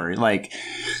or whatever. Like,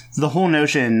 the whole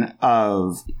notion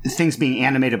of things being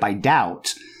animated by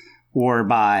doubt or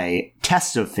by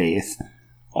tests of faith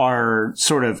are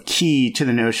sort of key to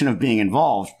the notion of being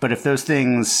involved. But if those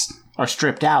things are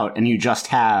stripped out and you just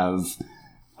have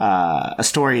a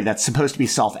story that's supposed to be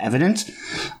self-evident,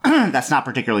 that's not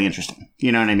particularly interesting.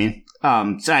 You know what I mean?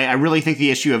 So I really think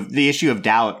the issue of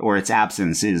doubt or its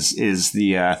absence is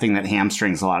the thing that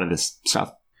hamstrings a lot of this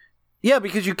stuff. Yeah,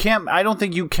 because I don't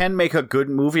think you can make a good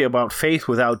movie about faith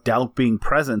without doubt being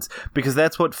present, because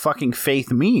that's what fucking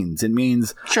faith means. It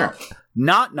means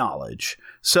not knowledge.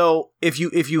 So if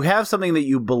you have something that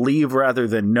you believe rather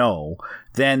than know,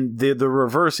 then the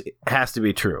reverse has to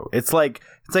be true. It's like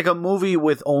a movie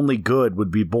with only good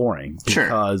would be boring,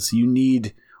 because you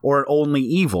need, or only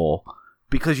evil,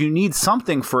 because you need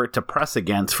something for it to press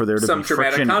against, for there to some be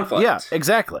friction. dramatic conflict. Yeah,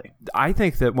 exactly. I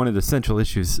think that one of the central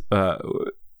issues,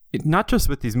 not just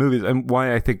with these movies, and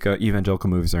why I think evangelical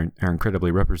movies are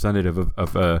incredibly representative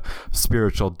of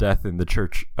spiritual death in the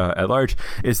church at large,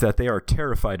 is that they are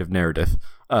terrified of narrative.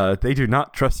 they do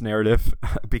not trust narrative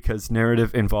because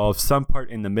narrative involves some part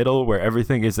in the middle where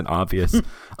everything isn't obvious.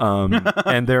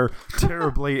 And they're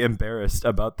terribly embarrassed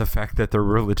about the fact that their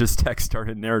religious texts are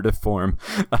in narrative form.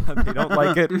 They don't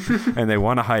like it, and they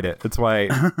want to hide it. That's why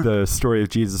the story of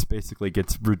Jesus basically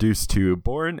gets reduced to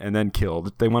born and then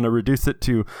killed. They want to reduce it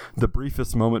to the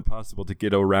briefest moment possible to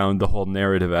get around the whole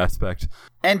narrative aspect.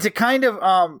 And to kind of,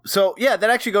 that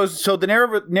actually goes, so the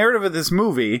narrative of this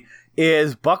movie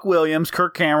is Buck Williams,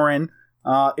 Kirk Cameron,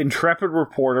 intrepid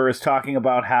reporter, is talking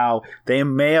about how they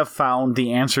may have found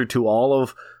the answer to all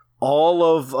of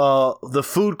the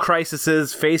food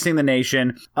crises facing the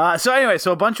nation.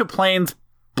 So a bunch of planes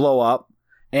blow up.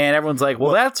 And everyone's like,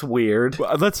 well, that's weird.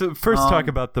 Well, let's first talk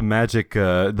about the magic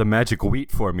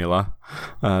wheat formula.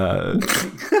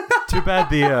 Too bad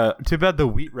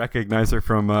the wheat recognizer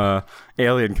from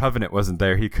Alien Covenant wasn't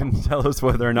there. He couldn't tell us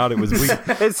whether or not it was wheat.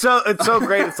 It's so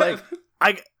great. It's like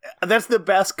that's the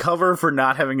best cover for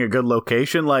not having a good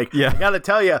location. Like, I gotta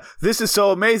tell you, this is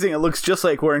so amazing. It looks just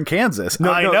like we're in Kansas.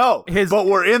 I know, but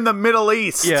we're in the Middle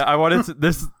East. Yeah, I wanted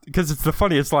this because it's the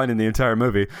funniest line in the entire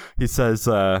movie. He says.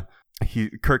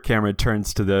 Kirk Cameron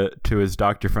turns to his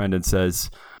doctor friend and says,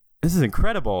 "This is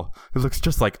incredible. It looks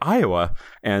just like Iowa."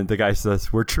 And the guy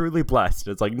says, "We're truly blessed."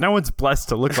 It's like, no one's blessed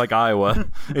to look like Iowa.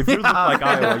 If you look like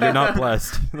Iowa, you're not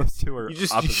blessed. Those two are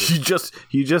opposite.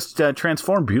 You just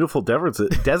transform beautiful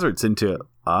deserts into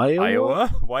Iowa.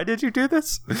 Why did you do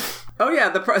this? Oh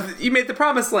yeah, you made the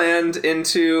Promised Land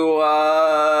into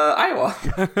Iowa.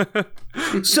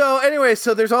 So anyway,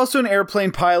 there's also an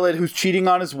airplane pilot who's cheating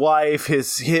on his wife.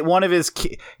 His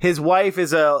wife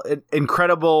is an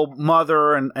incredible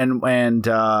mother and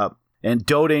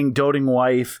doting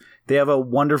wife. They have a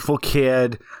wonderful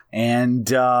kid, and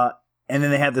then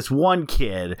they have this one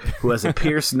kid who has a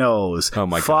pierced nose. Oh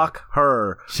my God. Fuck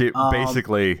her. She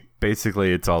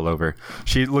basically it's all over.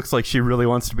 She looks like she really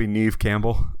wants to be Neve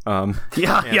Campbell.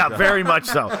 Very much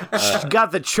so. She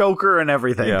got the choker and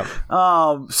everything. Yeah.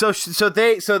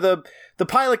 The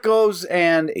pilot goes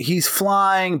and he's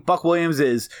flying. Buck Williams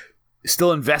is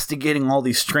still investigating all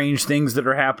these strange things that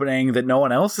are happening that no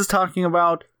one else is talking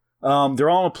about. They're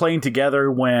all on a plane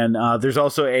together when there's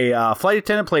also a flight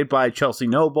attendant played by Chelsea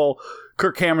Noble,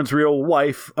 Kirk Cameron's real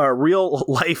life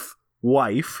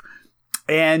wife,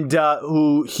 and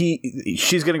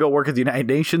she's gonna go work at the United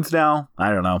Nations now.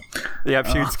 I don't know. Yeah,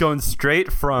 she's going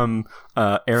straight from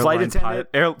flight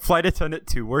attendant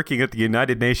to working at the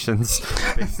United Nations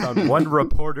based on one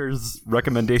reporter's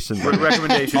recommendation.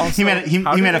 He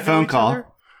made a phone call.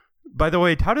 By the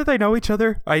way, how do they know each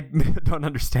other? I don't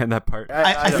understand that part.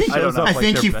 I think they're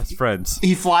best friends.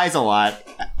 He flies a lot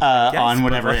on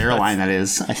whatever airline that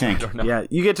is, I think. Yeah,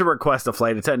 you get to request a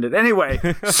flight attendant. Anyway,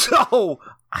 so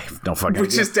I have no fucking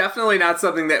Which idea. is definitely not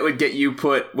something that would get you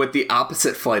put with the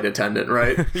opposite flight attendant,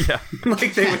 right? Yeah.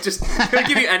 Like they would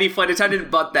give you any flight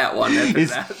attendant but that one.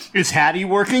 Is Hattie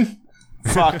working?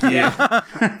 Fuck yeah.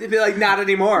 They'd be like, not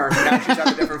anymore. Now she's on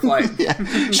a different flight.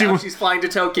 Now she's flying to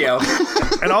Tokyo.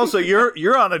 And also,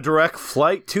 you're on a direct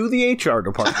flight to the HR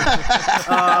department.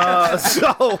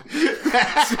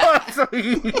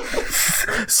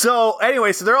 So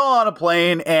anyway, so they're all on a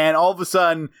plane, and all of a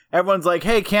sudden, everyone's like,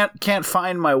 "Hey, can't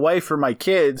find my wife or my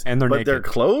kids," and but their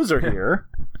clothes are here.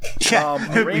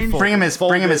 Bring him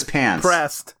his pants.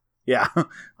 Pressed. Yeah.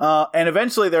 And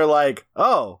eventually, they're like,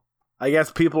 "Oh, I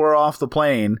guess people are off the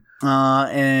plane,"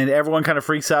 and everyone kind of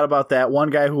freaks out about that.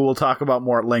 One guy who we'll talk about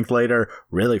more at length later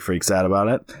really freaks out about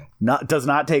it. Does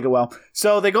not take it well.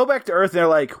 So they go back to Earth, and they're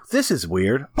like, "This is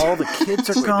weird. All the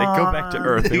kids are gone." They go back to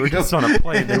Earth. They were just on a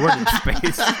plane. They weren't in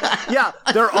space. Yeah,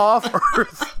 they're off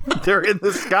Earth. They're in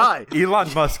the sky.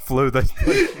 Elon Musk flew this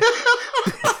plane.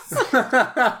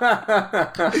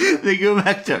 They go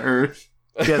back to Earth.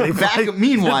 Yeah,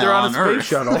 meanwhile, they're on a Earth. space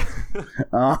shuttle.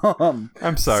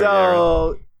 I'm sorry.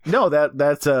 So no,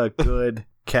 that's a good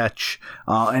catch.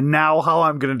 And now, how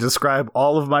I'm going to describe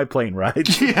all of my plane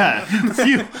rides. Yeah,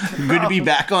 good to be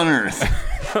back on Earth.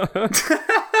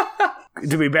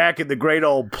 To be back in the great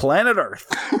old planet Earth.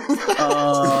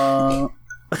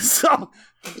 So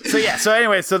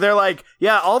anyway, so they're like,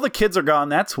 yeah, all the kids are gone.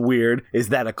 That's weird. Is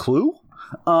that a clue?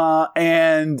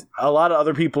 And a lot of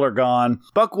other people are gone.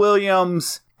 Buck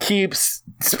Williams keeps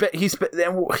this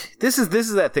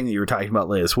is that thing that you were talking about,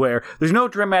 Liz, where there's no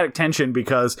dramatic tension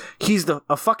because he's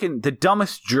the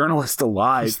dumbest journalist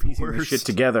alive, piecing this shit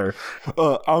together.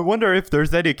 I wonder if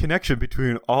there's any connection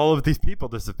between all of these people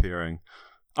disappearing.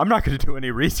 I'm not going to do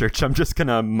any research. I'm just going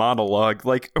to monologue.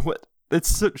 Like, what?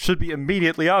 should be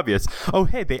immediately obvious. Oh,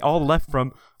 hey, they all left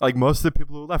from, like, most of the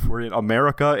people who left were in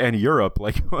America and Europe,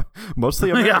 like, mostly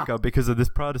America because of this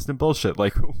Protestant bullshit.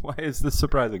 Like, why is this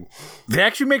surprising? They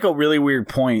actually make a really weird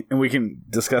point, and we can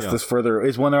discuss this further,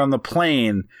 is when they're on the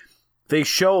plane, they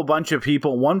show a bunch of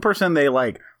people. One person they,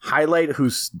 like, highlight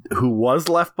who was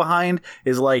left behind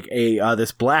is, like,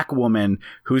 this black woman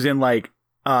who's in, like,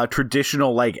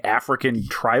 traditional, like, African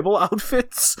tribal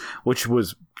outfits, which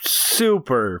was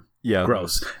super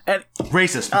gross and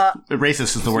racist.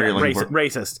 Racist is the word you're looking for.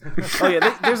 Racist. Oh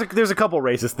yeah, there's a couple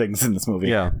racist things in this movie.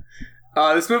 Yeah.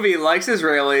 This movie likes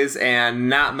Israelis and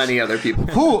not many other people.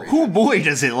 Who boy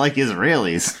does it like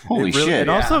Israelis? Holy shit! It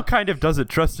also kind of doesn't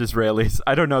trust Israelis.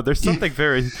 I don't know. There's something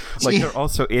very like they're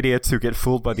also idiots who get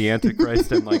fooled by the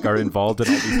Antichrist and like are involved in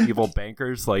all these evil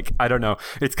bankers. Like I don't know.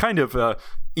 It's kind of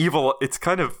evil. It's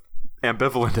kind of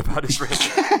ambivalent about Israel.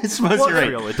 It's mostly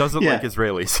Israel. It doesn't like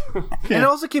Israelis. And it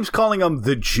also keeps calling them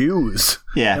the Jews.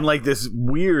 Yeah. In like this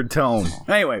weird tone.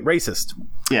 Anyway, racist.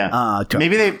 Yeah.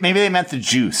 Maybe they meant the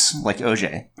juice, like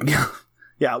OJ.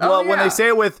 Yeah. Well, when they say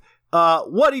it with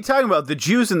what are you talking about? The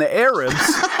Jews and the Arabs.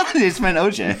 They just meant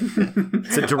OJ.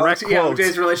 It's a direct quote. Yeah,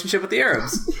 OJ's relationship with the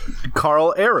Arabs.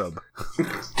 Carl Arab.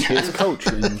 His coach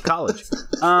in college.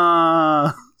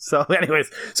 So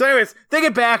anyways, they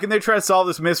get back and they try to solve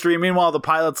this mystery. Meanwhile, the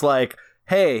pilot's like,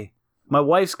 hey, my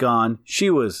wife's gone.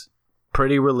 She was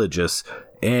pretty religious.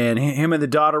 And him and the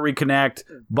daughter reconnect.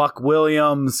 Buck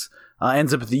Williams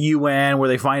ends up at the UN where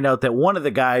they find out that one of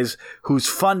the guys who's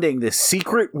funding this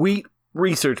secret wheat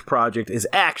research project is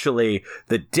actually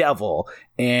the devil.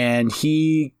 And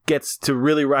he gets to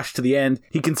really rush to the end.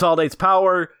 He consolidates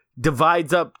power,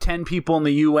 divides up 10 people in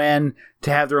the UN to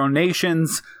have their own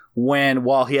nations.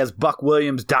 While he has Buck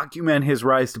Williams document his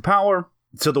rise to power,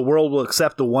 so the world will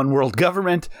accept the one world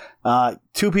government.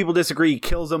 Two people disagree, he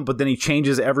kills them, but then he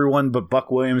changes everyone but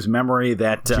Buck Williams' memory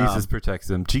that Jesus protects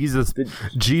him. Jesus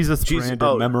branded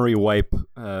memory wipe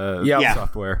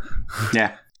software.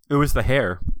 Yeah, it was the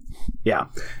hair. Yeah,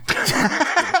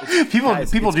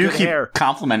 people do keep hair.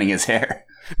 Complimenting his hair.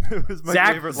 It was my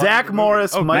favorite line Zach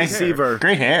Morris, Mike nice Seaver,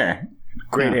 great hair.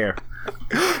 Hair.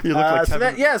 You look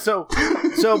like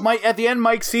so Mike at the end,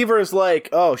 Mike Seaver is like,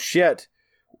 "Oh shit,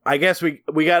 I guess we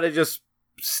got to just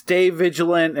stay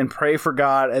vigilant and pray for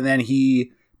God." And then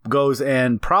he goes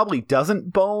and probably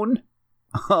doesn't bone.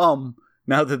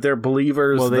 Now that they're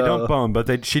believers, well, they don't bone, but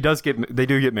they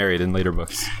do get married in later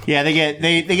books. Yeah, they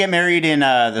get married in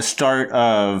the start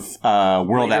of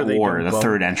World at War, the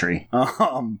third entry.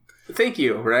 Thank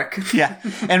you, Rick. Yeah,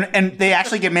 and they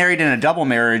actually get married in a double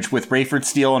marriage with Rayford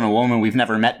Steele and a woman we've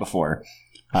never met before.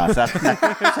 So that's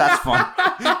fun.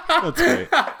 That's great.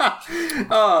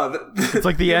 It's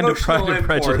like the end of Pride and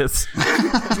Prejudice.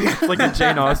 It's like a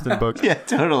Jane Austen book. Yeah,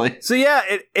 totally. So yeah,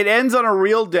 it ends on a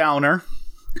real downer.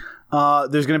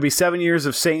 There's going to be 7 years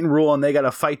of Satan rule, and they got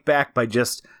to fight back by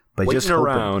just waiting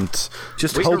around.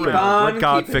 Just hoping. hoping. Let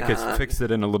God fix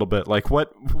it in a little bit. Like,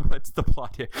 what's the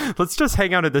plot here? Let's just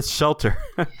hang out at this shelter.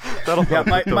 That'll help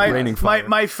with the raining fire.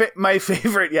 My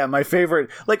favorite.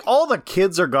 Like, all the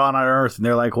kids are gone on Earth, and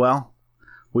they're like, well,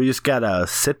 we just got to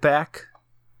sit back,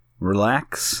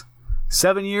 relax.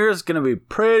 7 years is going to be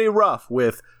pretty rough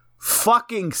with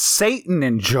fucking Satan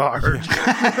in charge.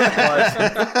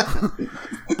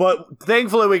 But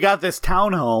thankfully we got this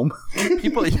townhome.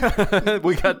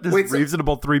 We got this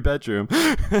reasonable 3-bedroom.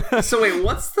 So wait,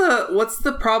 what's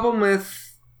the problem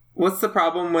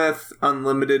with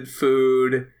unlimited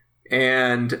food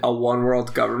and a one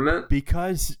world government?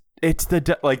 Because it's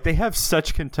they have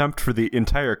such contempt for the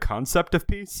entire concept of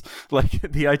peace. Like,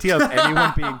 the idea of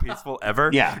anyone being peaceful ever.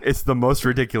 Yeah. It's the most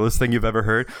ridiculous thing you've ever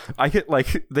heard.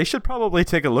 They should probably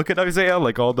take a look at Isaiah,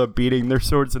 like all the beating their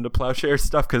swords into plowshares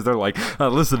stuff, because they're like,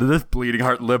 listen to this bleeding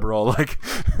heart liberal. Like,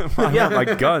 I have my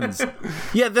guns.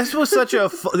 Yeah, this was such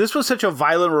a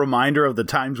violent reminder of the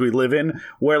times we live in,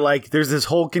 where like there's this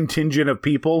whole contingent of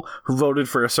people who voted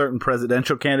for a certain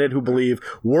presidential candidate who believe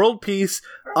world peace,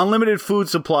 unlimited food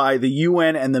supply, the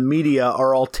UN, and the media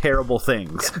are all terrible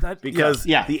things because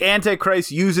the Antichrist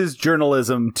uses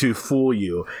journalism to fool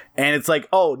you. And it's like,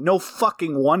 oh, no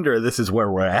fucking wonder this is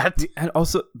where we're at. And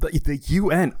also, the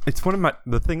UN, it's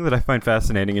the thing that I find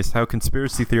fascinating is how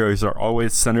conspiracy theories are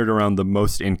always centered around the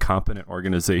most incompetent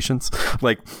organizations.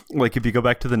 Like if you go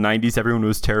back to the 90s, everyone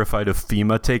was terrified of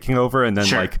FEMA taking over, and then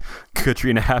like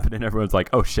Katrina happened and everyone's like,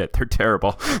 oh shit, they're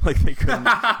terrible. Like they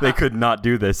could not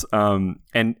do this.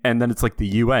 And then it's like the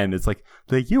UN. It's like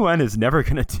the UN is never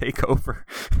going to take over.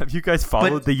 Have you guys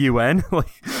followed the UN?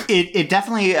 Like, it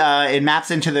definitely it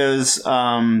maps into those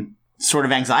sort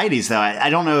of anxieties, though. I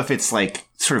don't know if it's like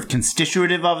sort of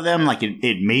constitutive of them, like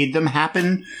it made them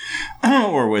happen,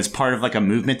 or was part of like a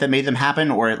movement that made them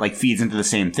happen, or it like feeds into the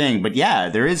same thing. But yeah,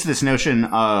 there is this notion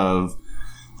of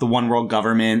the one world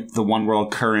government, the one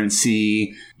world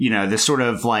currency, this sort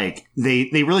of like they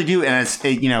really do. And it's,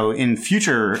 in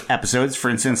future episodes, for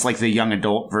instance, like the young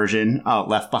adult version,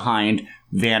 Left Behind,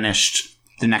 Vanished,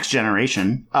 The Next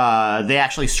Generation, they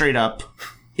actually straight up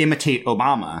imitate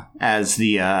Obama as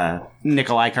the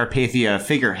Nikolai Carpathia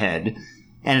figurehead.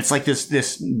 And it's like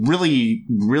this really,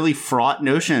 really fraught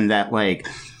notion that like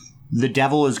the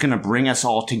devil is going to bring us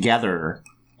all together,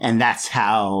 and that's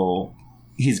how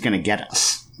he's going to get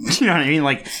us. You know what I mean?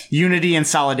 Like unity and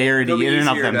solidarity in and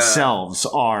of themselves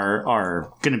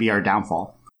are going to be our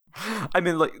downfall. I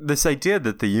mean, like this idea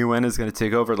that the UN is going to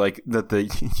take over, like that the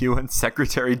UN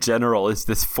Secretary General is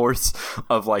this force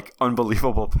of like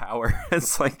unbelievable power.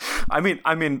 It's like, I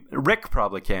mean, Rick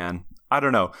probably can. I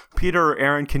don't know. Peter or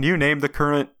Aaron, can you name the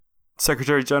current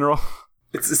Secretary General?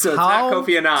 It's not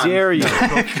Kofi Annan. Dare you?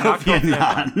 Kofi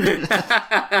Annan.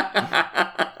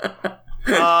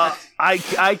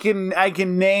 I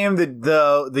can name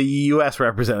the U.S.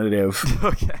 representative.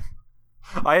 Okay,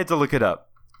 I had to look it up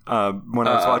when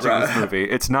I was watching this movie.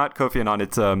 It's not Kofi Annan.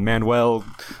 It's Manuel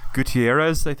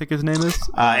Gutierrez, I think his name is.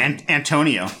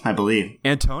 Antonio, I believe.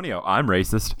 Antonio. I'm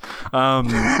racist.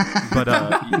 But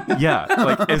yeah,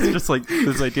 like it's just like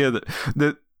this idea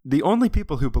that the only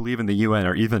people who believe in the UN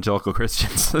are evangelical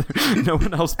Christians. No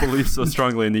one else believes so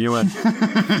strongly in the UN.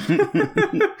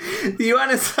 The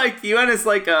UN is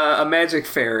like a magic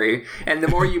fairy, and the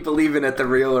more you believe in it, the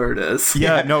realer it is.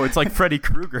 Yeah, no, it's like Freddy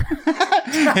Krueger.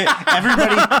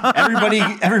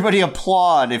 Everybody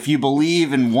applaud if you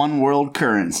believe in one world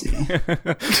currency.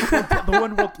 The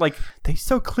one world, like they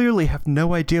so clearly have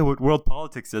no idea what world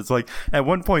politics is. Like at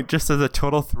one point, just as a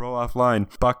total throw off line,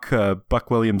 Buck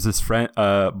Williams' friend.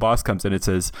 Boss comes in and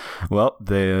says, well,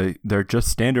 they're just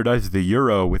standardized the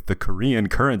euro with the Korean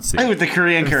currency. With the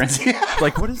Korean currency.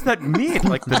 Like, what does that mean?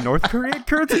 Like the North Korean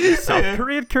currency? The South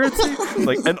Korean currency?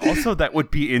 Like, and also that would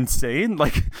be insane.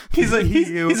 Like he's like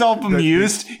he's all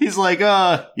bemused. He's like,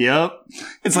 yep.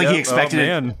 It's like he expected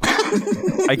it.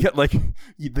 I get like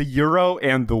the euro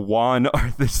and the won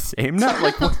are the same now.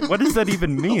 Like, what does that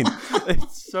even mean?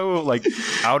 It's so like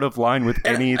out of line with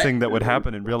anything that would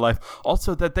happen in real life.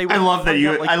 Also, that they. I love that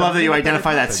you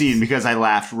identify that scene because I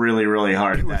laughed really, really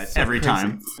hard at that every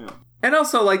time. Yeah. And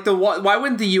also, like why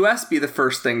wouldn't the U.S. be the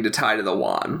first thing to tie to the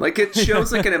won? Like it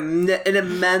shows like an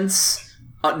immense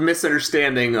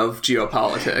misunderstanding of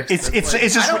geopolitics.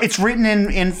 It's written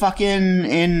in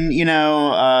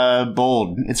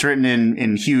bold. It's written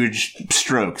in huge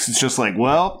strokes. It's just like,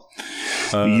 well,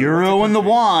 euro and the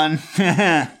won.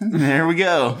 There we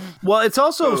go. Well, it's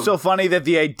also so funny that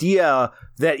the idea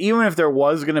that even if there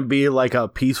was going to be like a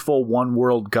peaceful one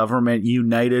world government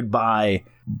united by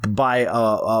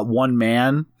one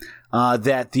man,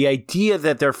 that the idea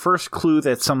that their first clue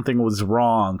that something was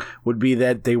wrong would be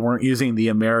that they weren't using the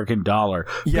American dollar.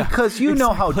 Yeah, because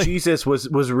know how Jesus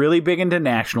was really big into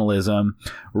nationalism,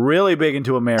 really big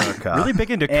into America, really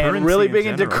big into currency, and really big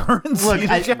into currency. Look,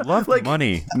 I love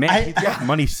money. Man, he loved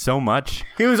money so much.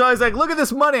 He was always like, "Look at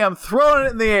this money! I'm throwing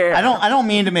it in the air." I don't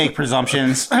mean to make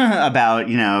presumptions about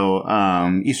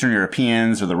Eastern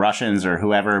Europeans or the Russians or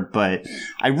whoever, but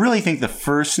I really think the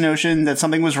first notion that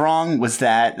something was wrong was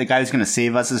that the guy who's going to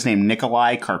save us is named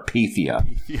Nikolai Carpathia.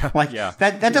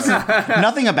 That doesn't.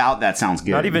 Nothing about that sounds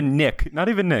good. Not even Nick.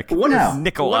 What is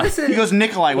Nikolai? He goes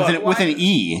Nikolai with an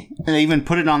E, and they even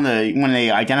put it on when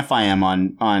they identify him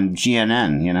on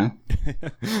GNN.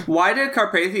 Why did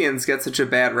Carpathians get such a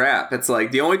bad rap? It's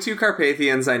like the only two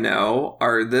Carpathians I know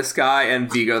are this guy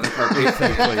and Vigo the Carpathian.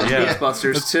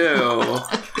 Ghostbusters 2.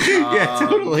 Yeah,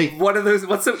 totally. What are those?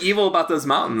 What's so evil about those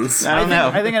mountains? I don't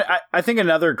know. I think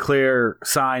another clear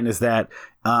sign is that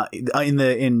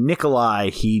in Nikolai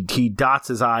he dots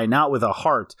his I not with a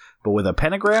heart but with a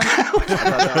pentagram.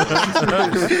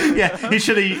 Yeah, he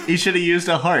should have used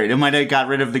a heart. It might have got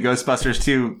rid of the Ghostbusters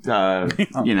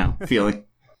 2 feeling.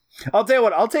 I'll tell you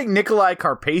what, I'll take Nikolai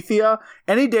Carpathia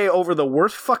any day over the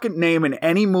worst fucking name in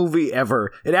any movie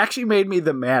ever. It actually made me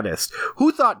the maddest.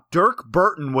 Who thought Dirk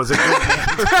Burton was a good name?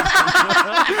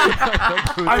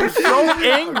 I'm so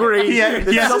angry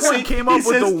that someone came up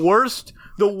with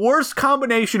the worst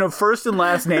combination of first and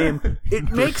last name. It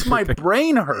makes my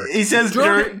brain hurt. He says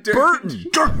Dirk Burton.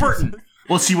 Dirk Burton.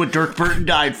 We'll see what Dirk Burton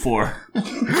died for.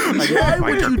 Why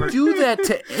would you do that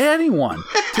to anyone?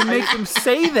 To make them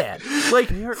say that?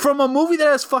 Like, from a movie that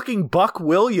has fucking Buck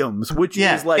Williams, which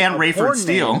is like and Rayford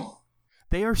Steele.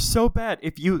 They are so bad.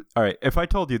 If I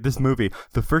told you this movie,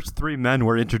 the first 3 men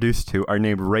we're introduced to are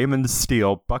named Raymond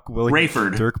Steele, Buck Williams,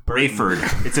 Rayford. Dirk Burton.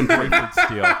 Rayford. It's important. Rayford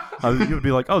Steele. You would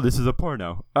be like, oh, this is a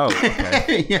porno. Oh,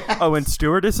 okay. Yeah. Oh, and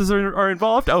stewardesses are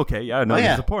involved? Okay, yeah, no,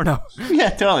 this is a porno. Yeah,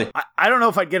 totally. I don't know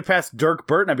if I'd get past Dirk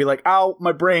Burton. I'd be like, ow,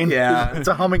 my brain. Yeah. It's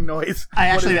a humming noise.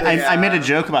 I made a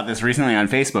joke about this recently on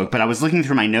Facebook, but I was looking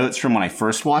through my notes from when I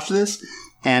first watched this.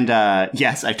 And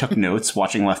yes, I took notes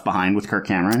watching Left Behind with Kirk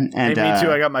Cameron. And Hey, me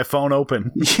too. I got my phone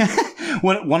open.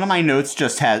 one of my notes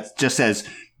just says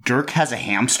Dirk has a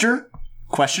hamster? ?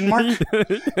 And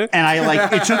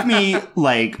it took me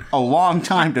like a long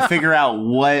time to figure out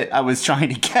what I was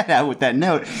trying to get at with that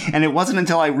note. And it wasn't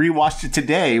until I rewatched it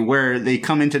today where they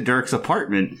come into Dirk's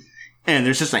apartment and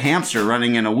there's just a hamster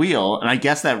running in a wheel. And I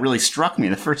guess that really struck me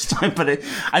the first time. But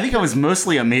I think I was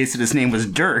mostly amazed that his name was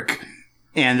Dirk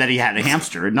and that he had a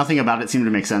hamster. Nothing about it seemed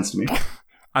to make sense to me.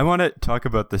 I want to talk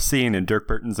about the scene in Dirk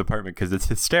Burton's apartment because it's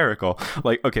hysterical.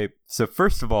 Like, okay, so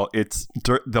first of all, it's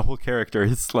the whole character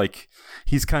is like,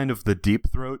 he's kind of the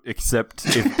Deep Throat, except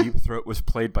if Deep Throat was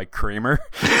played by Kramer.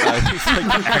 He's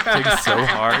like acting so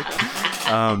hard.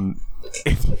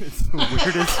 It's the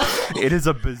weirdest. It is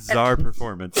a bizarre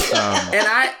performance. And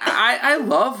I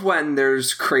love when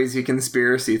there's crazy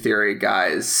conspiracy theory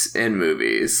guys in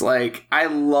movies. Like, I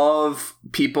love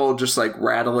people just like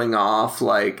rattling off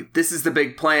like, this is the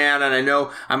big plan, and I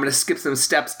know I'm gonna skip some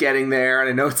steps getting there, and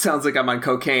I know it sounds like I'm on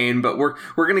cocaine, but we're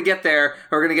gonna get there.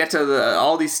 We're gonna get to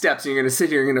all these steps, and you're gonna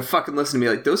sit here, you're gonna fucking listen to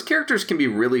me. Like, those characters can be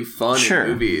really fun in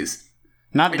movies.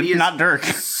 Not Dirk.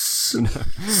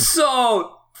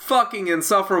 So fucking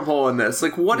insufferable in this.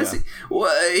 Like, what is it?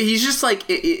 He's just like,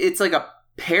 it's like a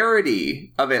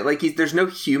parody of it. Like, there's no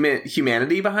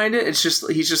humanity behind it. It's just,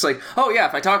 he's just like, oh yeah,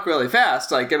 if I talk really fast,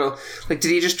 like, it'll, like,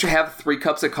 did he just have 3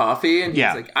 cups of coffee? And he's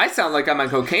like, I sound like I'm on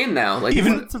cocaine now. Like,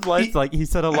 even like he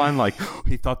said a line like,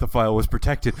 he thought the file was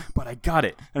protected, but I got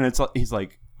it. And it's like, he's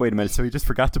like, wait a minute, so he just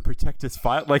forgot to protect his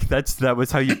file? Like, that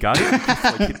was how you got it?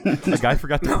 Like, a guy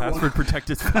forgot to password protect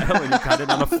his file and he got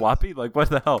it on a floppy? Like, what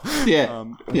the hell? Yeah.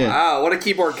 Wow, what a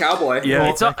keyboard cowboy.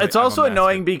 Yeah, Well, it's also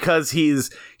annoying because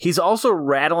he's also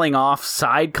rattling off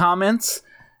side comments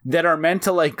that are meant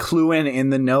to like clue in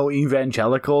the know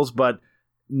evangelicals, but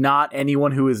not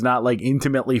anyone who is not like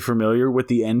intimately familiar with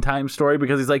the end time story,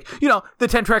 because he's like, the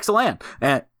 10 tracts of land.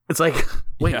 And it's like,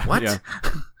 wait, what? Yeah.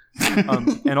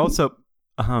 And also,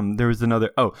 there was another.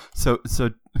 So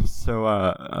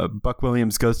Buck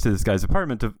Williams goes to this guy's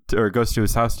apartment or goes to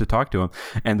his house to talk to him,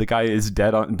 and the guy is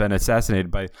dead and been assassinated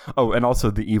by. Oh, and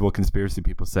also the evil conspiracy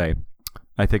people say,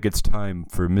 I think it's time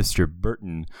for Mr.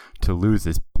 Burton to lose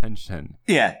his pension.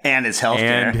 Yeah, and his health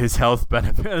care. And his health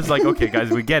benefit. It's like, okay, guys,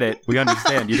 we get it. We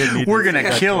understand. You didn't need We're going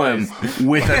to kill him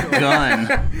with a gun.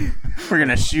 We're going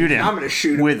to shoot him. I'm going to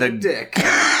shoot him with a dick.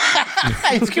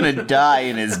 He's going to die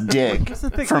in his dick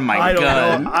from my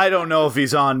gun. I don't know if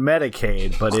he's on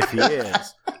Medicaid, but if he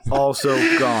is, also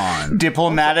gone.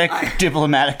 Diplomatic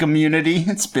immunity,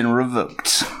 it's been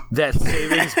revoked. That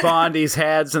savings bond he's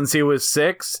had since he was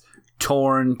 6,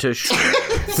 torn to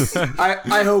shreds.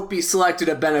 I hope he selected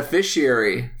a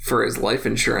beneficiary for his life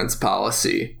insurance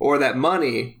policy, or that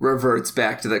money reverts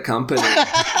back to the company.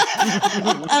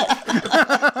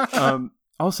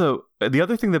 Also, the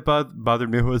other thing that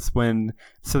bothered me was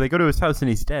so they go to his house and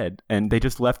he's dead, and they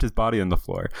just left his body on the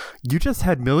floor. You just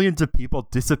had millions of people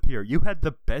disappear. You had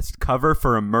the best cover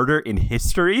for a murder in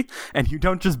history, and you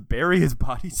don't just bury his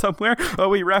body somewhere? Oh,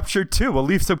 we raptured too. We'll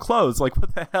leave some clothes. Like,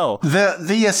 what the hell?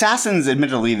 The assassins,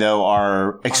 admittedly, though,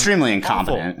 are extremely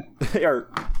incompetent. They are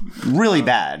really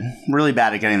bad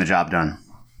at getting the job done.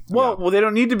 Well, they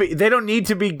don't need to be. They don't need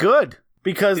to be good.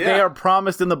 Because they are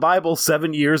promised in the Bible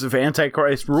 7 years of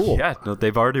Antichrist rule. Yeah, no,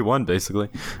 they've already won, basically.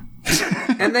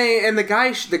 and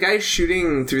the guy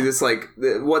shooting through this, like,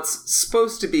 what's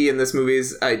supposed to be in this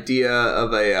movie's idea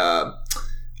of a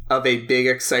big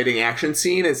exciting action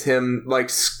scene is him like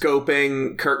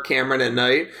scoping Kirk Cameron at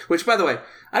night. Which, by the way,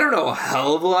 I don't know a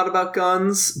hell of a lot about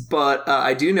guns, but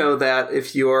I do know that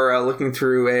if you're looking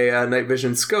through a night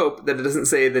vision scope, that it doesn't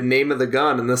say the name of the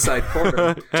gun in the side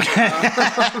corner.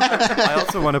 I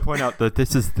also want to point out that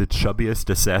this is the chubbiest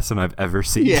assassin I've ever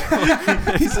seen.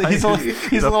 Yeah. he's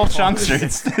a little chunkster.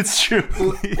 It's true.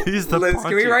 He's the Liz,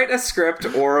 can we write a script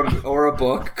or a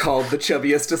book called The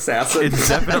Chubbiest Assassin? It's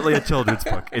definitely a children's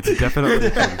book.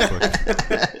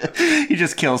 He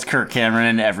just kills Kirk Cameron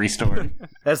in every story.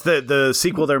 That's the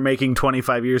sequel they're making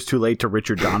 25 years too late to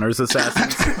Richard Donner's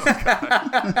Assassins.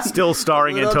 Still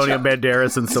starring Antonio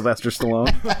Banderas and Sylvester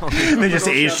Stallone. They just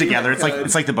age together.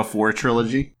 It's like the Before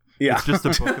trilogy. Yeah. It's just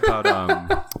a book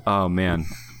about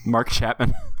Mark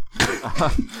Chapman.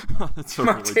 That's a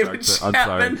really David dark I'm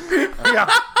sorry. Chapman.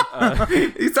 Yeah.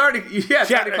 He's already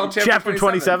it's already called Chapter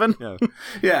 27. Yeah.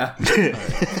 Yeah.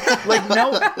 Like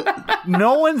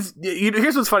no one's.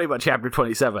 Here's what's funny about Chapter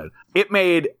 27. It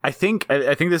made, I think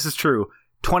this is true,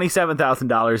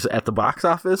 $27,000 at the box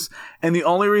office, and the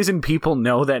only reason people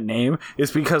know that name is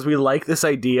because we like this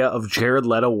idea of Jared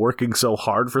Leto working so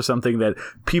hard for something that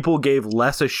people gave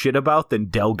less a shit about than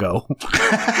Delgo.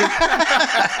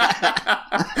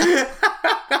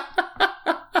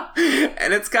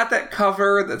 And it's got that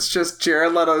cover that's just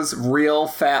Jared Leto's real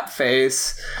fat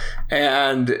face,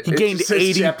 and He gained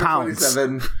 80 pounds.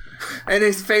 27, and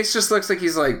his face just looks like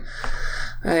he's like,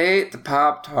 I ate the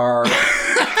Pop-Tart.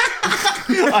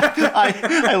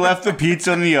 I left the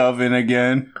pizza in the oven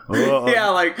again. Yeah,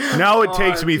 like Now it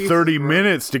takes me pizza 30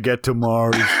 minutes to get to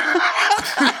Mars.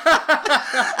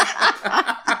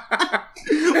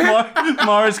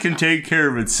 Mars can take care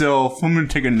of itself. I'm gonna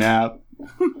take a nap.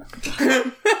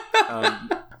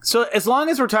 So as long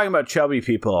as we're talking about chubby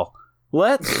people,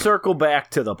 let's circle back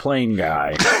to the plane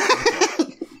guy.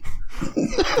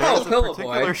 oh, Pillow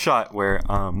Particular Boy. shot where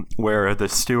the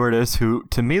stewardess, who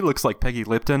to me looks like Peggy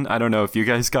Lipton. I don't know if you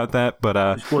guys got that, but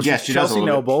Well, Yes, she does a Chelsea little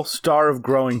bit. Noble, star of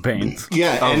Growing Pains.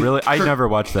 Yeah. oh really? I never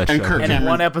watched that show. and Kirk And in Cameron-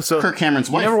 one episode, Kirk Cameron's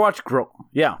you wife. never watched I Kirk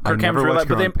never Cameron's watched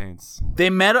but Growing Pains. they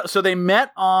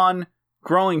met on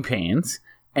Growing Pains,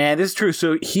 and this is true.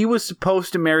 So he was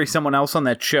supposed to marry someone else on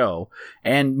that show,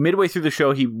 and midway through the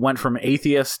show, he went from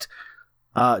atheist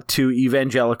to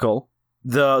evangelical.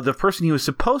 The person he was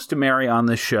supposed to marry on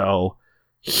the show,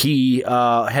 he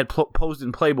had posed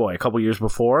in Playboy a couple years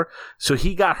before, so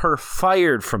he got her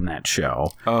fired from that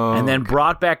show, Oh, and then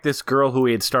brought back this girl who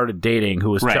he had started dating, who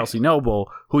was Right. Chelsea Noble,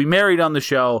 who he married on the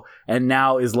show, and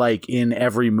now is like in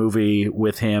every movie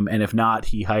with him, and if not,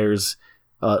 he hires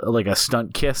like a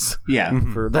stunt kiss. Yeah.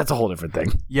 For that's a whole different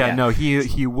thing. Yeah, Yeah. no,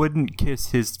 he wouldn't kiss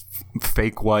his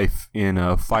fake wife in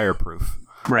Fireproof.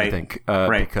 Right. I think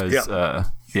Right. because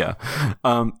yeah.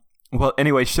 Well,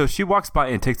 anyway, so she walks by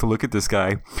and takes a look at this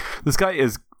guy. This guy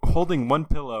is holding one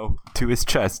pillow to his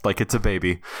chest like it's a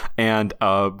baby and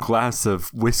a glass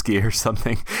of whiskey or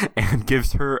something, and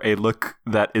gives her a look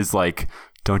that is like,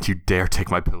 "Don't you dare take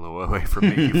my pillow away from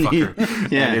me, you fucker!"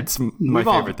 Yeah. And it's my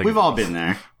favorite thing. We've all been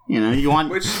there. You know, you want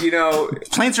Which, you know,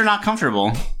 planes are not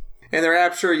comfortable. in the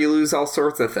Rapture, you lose all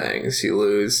sorts of things. You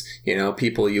lose, you know,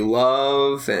 people you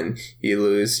love, and you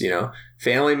lose, you know,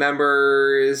 family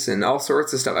members, and all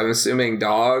sorts of stuff. I'm assuming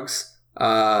dogs,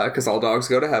 because all dogs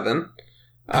go to heaven.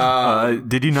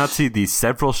 Did you not see the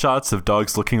several shots of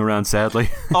dogs looking around sadly?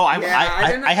 Oh, I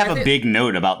didn't- have I a did- big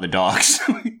note about the dogs.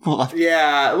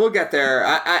 Yeah, we'll get there.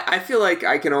 I feel like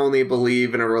I can only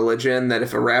believe in a religion that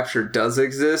if a rapture does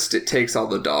exist, it takes all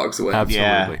the dogs away. Absolutely.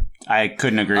 Yeah, I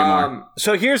couldn't agree more.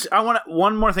 So I want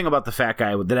one more thing about the fat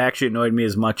guy that actually annoyed me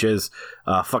as much as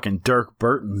fucking Dirk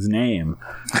Burton's name.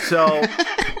 So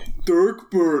Dirk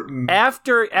Burton.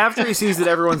 after he sees that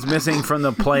everyone's missing from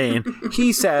the plane,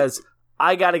 he says,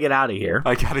 "I got to get out of here."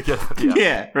 I gotta get.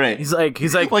 Yeah, right. He's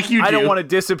like, Like you I don't do. want to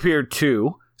disappear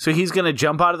too. So he's gonna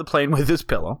jump out of the plane with his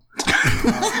pillow.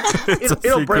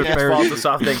 It'll break its fall. It's a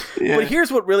soft thing. But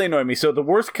here's what really annoyed me. So the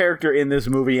worst character in this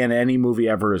movie and any movie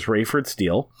ever is Rayford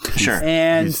Steele. Sure.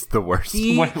 And He's the worst.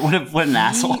 What an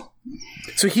asshole.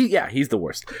 so he's the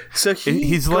worst. So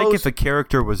He's like if a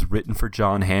character was written for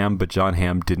John Hamm, but John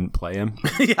Hamm didn't play him.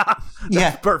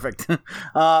 Yeah. perfect.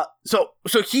 So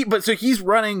he's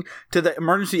running to the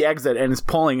emergency exit and is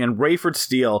pulling, and Rayford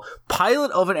Steele,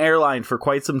 pilot of an airline for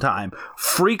quite some time,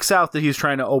 freaks out that he's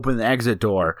trying to open the exit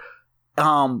door,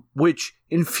 which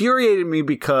infuriated me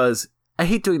because I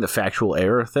hate doing the factual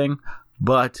error thing,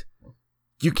 but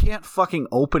you can't fucking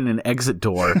open an exit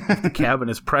door if the cabin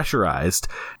is pressurized,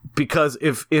 because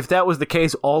if that was the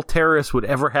case, all terrorists would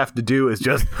ever have to do is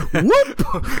just whoop.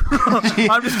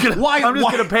 I'm just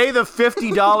gonna pay the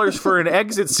 $50 for an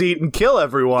exit seat and kill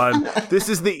everyone. This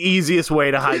is the easiest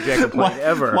way to hijack a plane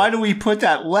ever. Why do we put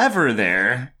that lever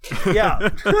there? Yeah.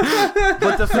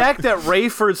 But the fact that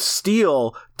Rayford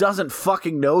Steele doesn't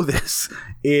fucking know this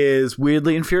is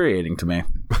weirdly infuriating to me.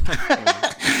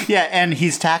 Yeah, and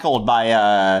he's tackled by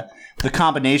the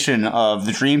combination of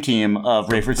the dream team of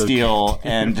Rayford Steele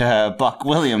and Buck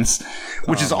Williams,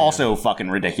 which is also fucking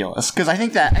ridiculous. Because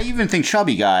I even think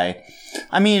Chubby Guy,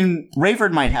 I mean,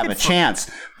 Rayford might have a chance,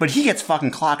 but he gets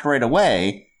fucking clocked right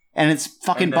away. And it's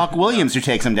fucking Buck Williams who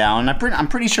takes him down. I'm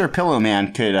pretty sure Pillow Man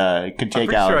could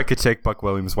take out. Sure, I could take Buck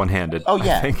Williams one-handed. Oh I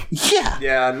yeah, think. yeah.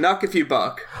 Yeah, knock if you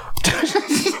buck.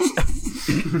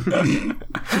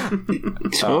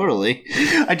 Totally.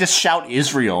 I just shout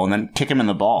Israel and then kick him in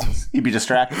the balls. He'd be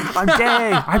distracted.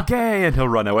 I'm gay, and he'll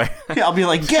run away. Yeah, I'll be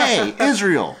like, gay,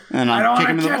 Israel. And I don't kick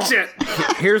him want in to the balls.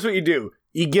 catch it. Here's what you do.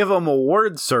 You give him a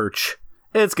word search.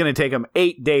 It's going to take him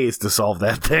 8 days to solve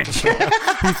that thing.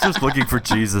 He's just looking for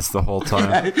Jesus the whole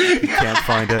time. He can't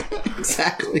find it.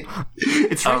 Exactly.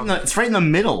 It's right in the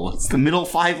middle. It's the middle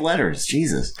 5 letters.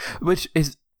 Jesus. Which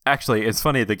is actually, it's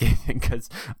funny, the gay thing, because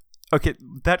okay,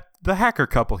 the hacker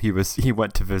couple he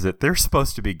went to visit, they're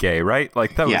supposed to be gay, right?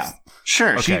 Like that was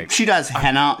sure. Okay. She does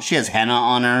henna. She has henna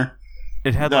on her.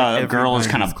 It had The like girl is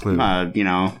kind clue. of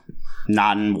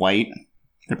not in white.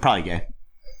 They're probably gay.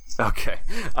 Okay.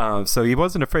 So he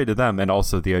wasn't afraid of them, and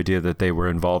also the idea that they were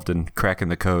involved in cracking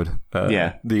the code.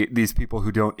 These people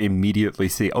who don't immediately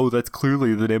see, oh, that's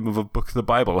clearly the name of a book of the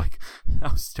Bible. Like,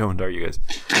 how stoned are you guys?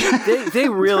 They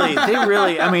really,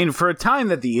 I mean, for a time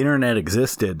that the internet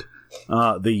existed,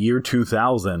 the year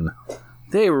 2000,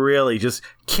 they really just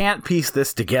can't piece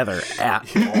this together at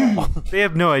all. They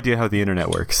have no idea how the internet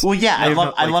works. Well, yeah,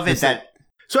 I love it that.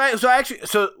 So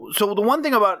the one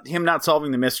thing about him not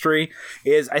solving the mystery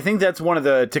is I think that's one of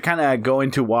the, to kind of go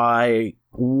into why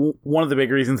one of the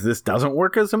big reasons this doesn't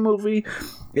work as a movie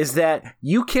is that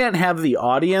you can't have the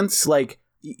audience, like,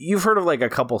 you've heard of like a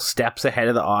couple steps ahead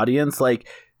of the audience, like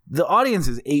the audience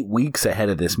is 8 weeks ahead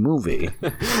of this movie.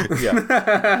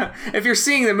 Yeah. If you're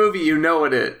seeing the movie, you know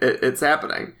it's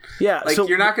happening. Yeah, like so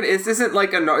you're not gonna. This isn't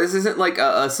like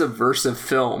a subversive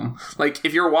film. Like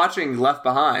if you're watching Left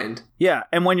Behind. Yeah,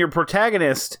 and when your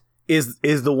protagonist is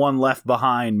the one left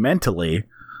behind mentally.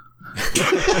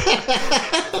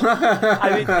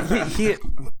 I mean,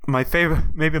 my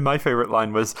favorite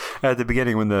line was at the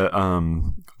beginning when the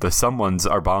someones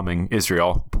are bombing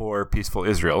Israel, poor peaceful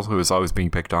Israel, who is always being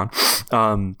picked on.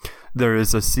 There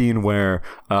is a scene where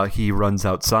he runs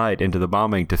outside into the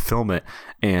bombing to film it,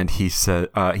 and he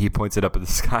points it up at the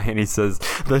sky and he says,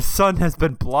 "The sun has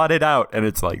been blotted out," and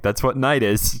it's like, that's what night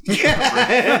is. You're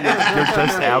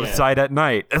just outside at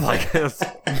night. Like this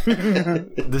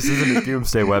isn't a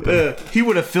doomsday weapon. He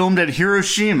would have filmed at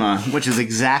Hiroshima, which is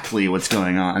exactly what's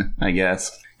going on, I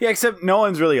guess. Yeah, except no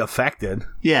one's really affected.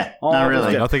 Yeah, All not of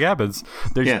really. them. Nothing happens.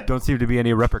 There don't seem to be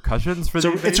any repercussions for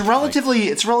So the it's a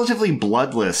relatively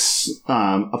bloodless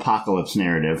apocalypse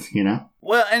narrative, you know?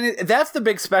 Well, and that's the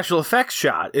big special effects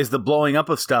shot, is the blowing up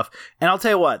of stuff. And I'll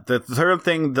tell you what, the third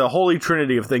thing, the holy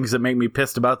trinity of things that make me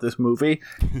pissed about this movie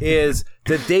is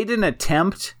that they didn't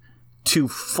attempt to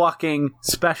fucking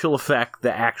special effect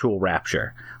the actual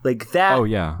rapture. Like,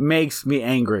 that makes me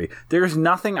angry. There's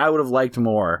nothing I would have liked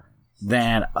more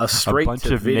than a straight bunch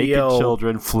to of video naked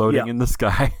children floating in the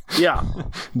sky. Yeah.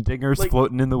 Dingers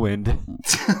floating in the wind.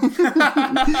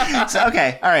 So,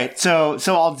 okay, all right. So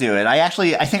I'll do it. I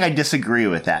think I disagree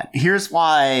with that. Here's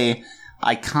why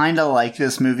I kind of like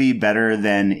this movie better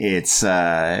than its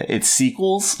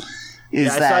sequels. I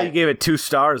saw you gave it 2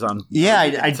 stars on. Yeah,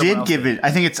 I did give it.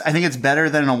 I think it's better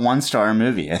than a 1-star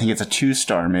movie. I think it's a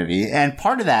 2-star movie, and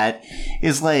part of that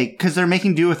is like because they're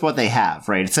making do with what they have,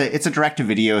 right? It's a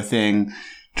direct-to-video thing,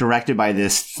 directed by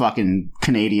this fucking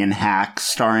Canadian hack,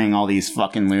 starring all these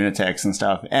fucking lunatics and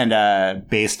stuff, and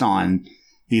based on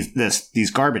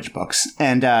these garbage books,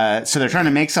 and so they're trying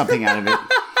to make something out of it,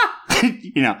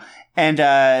 you know, and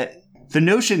the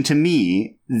notion to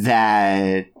me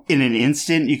that in an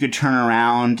instant you could turn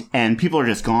around and people are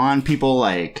just gone. People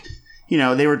like, you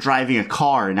know, they were driving a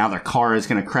car and now their car is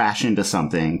going to crash into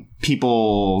something.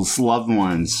 People's loved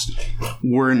ones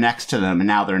were next to them and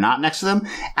now they're not next to them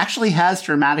actually has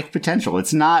dramatic potential.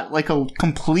 It's not like a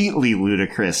completely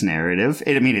ludicrous narrative.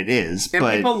 It is, and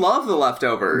but people love The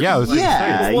Leftovers. Yeah, it was you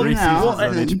know, on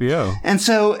HBO. And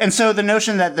so the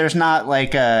notion that there's not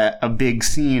like a big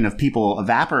scene of people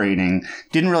evaporating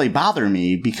didn't really bother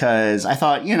me because I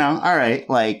thought, you know, all right,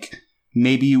 like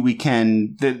maybe we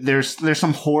can. There's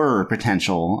some horror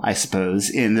potential, I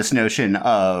suppose, in this notion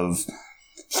of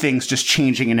things just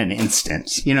changing in an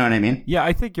instant. You know what I mean? Yeah,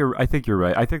 I think you're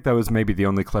right. I think that was maybe the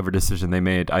only clever decision they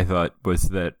made. I thought was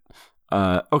that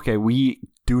okay, we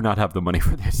do not have the money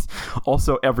for this.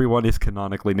 Also, everyone is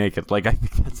canonically naked. Like, I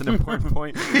think that's an important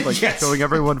point. Like, Yes. showing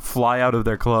everyone fly out of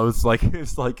their clothes. Like,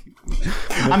 it's like.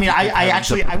 I mean,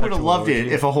 I would have loved it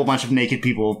if a whole bunch of naked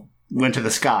people went to the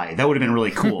sky. That would have been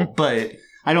really cool. But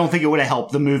I don't think it would have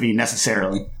helped the movie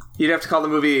necessarily. You'd have to call the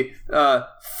movie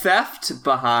Theft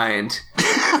Behind,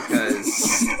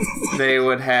 because they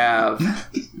would have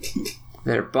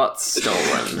their butts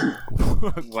stolen.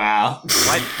 Wow.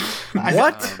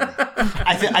 What?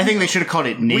 I think they should have called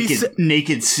it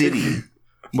Naked City.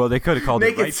 Well, they could have called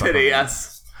it Naked right City, behind.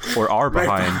 yes. Or are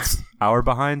behind. Our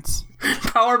behinds?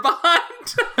 Power behind.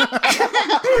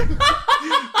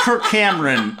 Kirk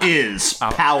Cameron is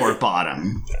power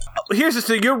bottom. Here's the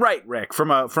thing. You're right, Rick.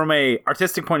 From a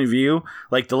artistic point of view,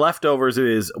 like The Leftovers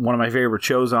is one of my favorite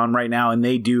shows on right now, and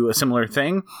they do a similar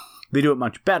thing. They do it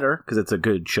much better because it's a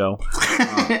good show,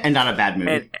 And not a bad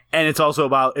movie. and it's also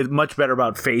it's much better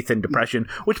about faith and depression,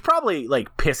 which probably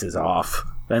like pisses off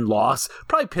and loss.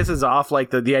 Probably pisses off like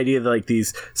the idea that like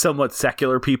these somewhat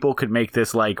secular people could make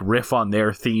this like riff on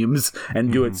their themes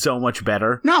and do it so much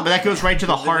better. No, but that goes right to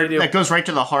the heart. do. That goes right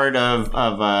to the heart of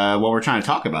what we're trying to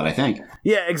talk about, I think.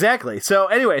 Yeah, exactly. So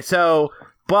anyway,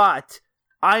 but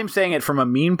I'm saying it from a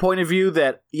mean point of view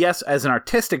that yes, as an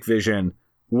artistic vision,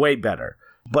 way better.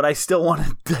 But I still want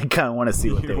to. I kind of want to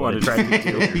see what they want to try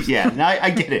to do. Yeah, no,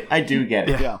 I get it. I do get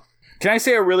it. Yeah. Can I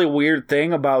say a really weird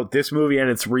thing about this movie and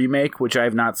its remake, which I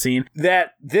have not seen?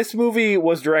 That this movie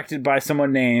was directed by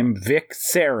someone named Vic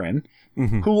Sarin,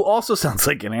 who also sounds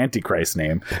like an Antichrist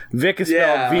name. Vic is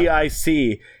spelled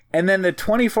V-I-C. And then the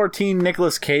 2014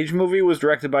 Nicolas Cage movie was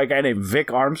directed by a guy named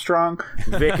Vic Armstrong.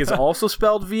 Vic is also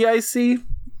spelled V-I-C.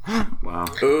 Wow.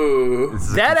 Ooh.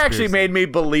 That actually made me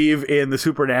believe in the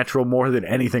supernatural more than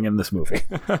anything in this movie.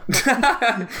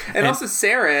 And also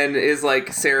sarin is like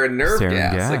sarin nerve Sarin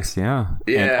gas. gas, yeah.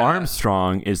 Yeah. And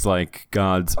Armstrong is like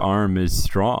God's arm is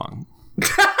strong.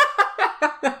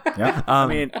 Yeah. I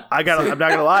mean, I'm not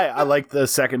gonna lie, I like the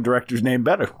second director's name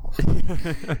better.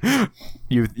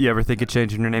 You ever think of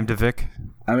changing your name to Vic?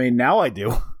 I mean, now I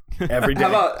do. Every day.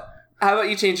 How about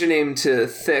you change your name to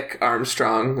Thick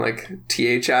Armstrong, like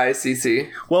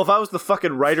Thicc? Well, if I was the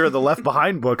fucking writer of the Left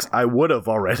Behind books, I would have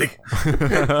already.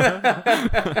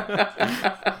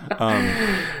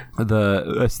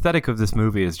 The aesthetic of this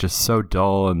movie is just so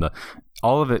dull, and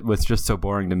all of it was just so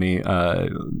boring to me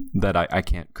that I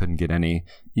couldn't get any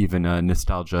even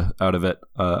nostalgia out of it,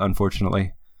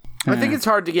 unfortunately. I think it's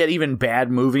hard to get even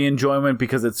bad movie enjoyment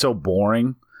because it's so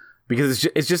boring. Because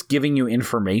it's just giving you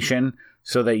information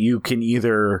so that you can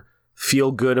either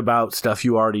feel good about stuff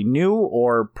you already knew,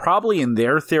 or probably in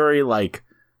their theory, like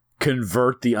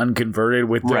convert the unconverted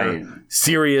with their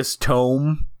serious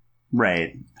tome.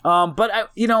 Right. But I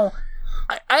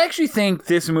actually think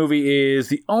this movie is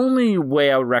the only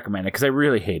way I would recommend it because I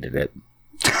really hated it.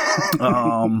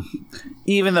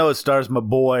 Even though it stars my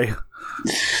boy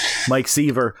Mike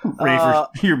Seaver,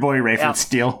 Your boy Rayford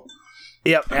Steele.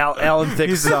 Yep, Alan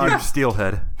Thicke's son.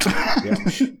 Steelhead.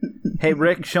 Hey,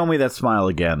 Rick, show me that smile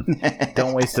again.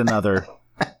 Don't waste another.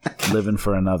 Living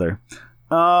for another.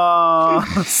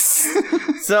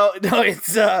 So, no,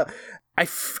 it's... I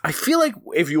feel like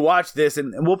if you watch this,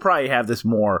 and we'll probably have this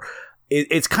more,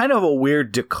 it's kind of a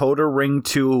weird decoder ring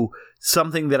to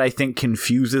something that I think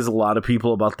confuses a lot of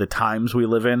people about the times we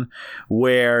live in,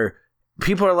 where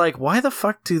people are like, why the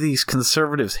fuck do these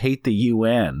conservatives hate the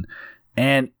UN?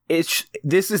 And this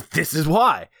is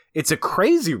why. It's a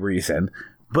crazy reason,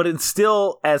 but it's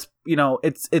still, as you know,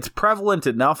 it's prevalent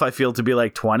enough, I feel, to be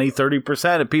like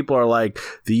 20-30% of people are like,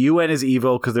 the UN is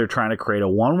evil because they're trying to create a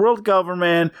one world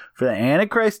government for the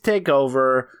Antichrist to take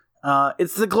over.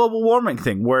 It's the global warming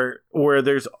thing where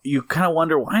you kind of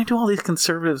wonder, why do all these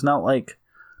conservatives not like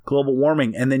global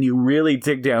warming? And then you really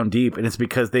dig down deep, and it's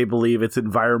because they believe it's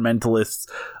environmentalists'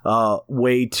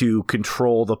 way to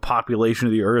control the population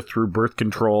of the earth through birth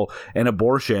control and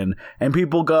abortion. And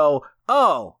people go,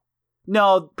 oh,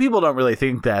 no, people don't really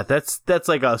think that. That's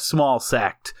like a small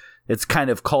sect. It's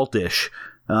kind of cultish,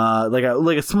 like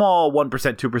a small 1%,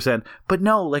 2%. But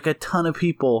no, like a ton of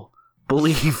people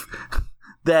believe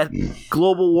that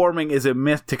global warming is a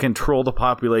myth to control the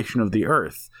population of the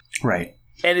earth. Right.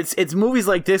 And it's movies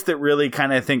like this that really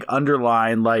kind of think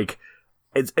underline, like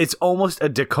it's almost a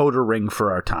decoder ring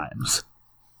for our times.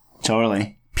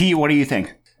 Totally. Pete, what do you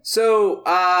think? So,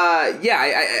 I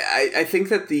think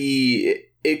that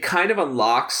it kind of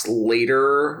unlocks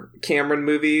later Cameron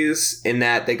movies in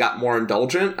that they got more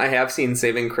indulgent. I have seen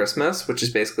Saving Christmas, which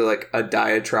is basically like a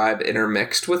diatribe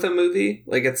intermixed with a movie.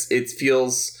 Like it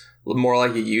feels more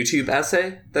like a YouTube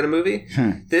essay than a movie.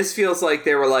 This feels like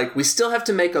they were like, we still have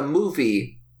to make a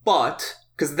movie, but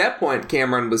because at that point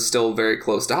Cameron was still very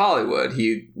close to Hollywood.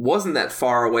 He wasn't that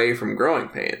far away from Growing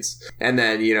Pains. And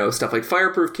then, stuff like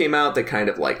Fireproof came out that kind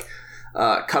of like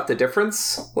cut the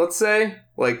difference, let's say.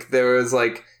 Like there was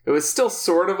like, it was still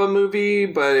sort of a movie,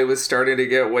 but it was starting to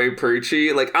get way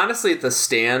preachy. Like honestly, the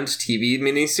Stand TV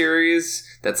miniseries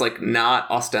that's like not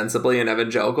ostensibly an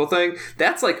evangelical thing,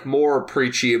 that's like more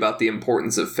preachy about the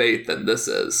importance of faith than this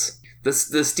is. The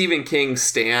Stephen King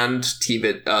Stand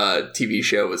TV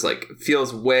show is like,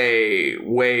 feels way,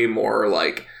 way more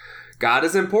like God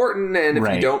is important, and if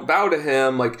Right. you don't bow to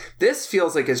him, like, this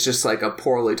feels like it's just like a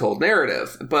poorly told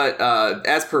narrative. But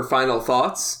as per final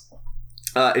thoughts,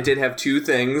 it did have two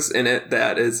things in it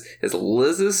that is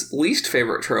Liz's least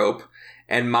favorite trope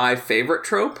and my favorite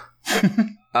trope.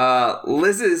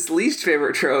 Liz's least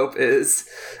favorite trope is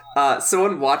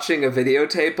someone watching a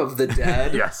videotape of the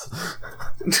dead. Yes.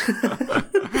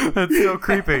 That's so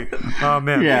creepy. Oh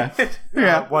man.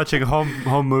 Yeah. Watching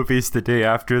home movies the day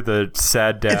after the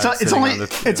sad dad.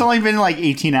 It's only been like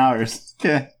 18 hours.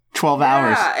 Yeah. 12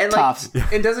 hours. Yeah, and tops.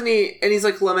 and doesn't he? And he's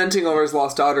like lamenting over his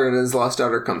lost daughter, and his lost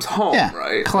daughter comes home. Yeah,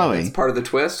 right. Chloe. It's part of the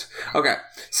twist. Okay,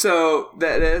 so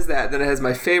that is that. Then it has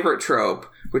my favorite trope,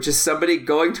 which is somebody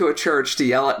going to a church to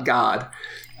yell at God,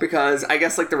 because I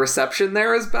guess like the reception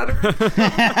there is better. All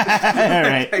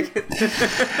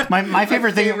right. My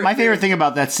favorite thing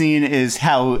about that scene is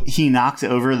how he knocks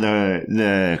over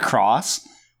the cross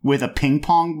with a ping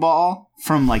pong ball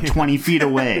from like 20 feet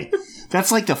away. That's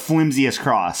like the flimsiest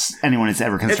cross anyone has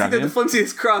ever It's constructed. either the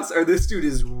flimsiest cross or this dude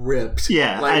is ripped.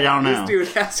 Yeah, like, I don't know. This dude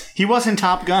has. He wasn't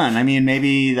Top Gun. I mean,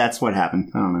 maybe that's what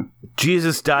happened. I don't know.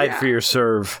 Jesus died for your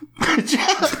serve. But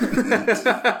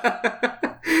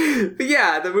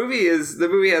yeah, the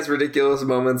movie has ridiculous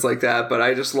moments like that, but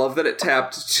I just love that it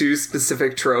tapped two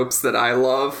specific tropes that I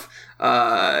love.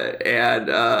 And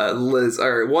Liz,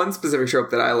 or one specific trope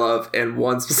that I love, and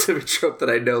one specific trope that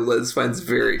I know Liz finds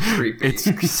very creepy.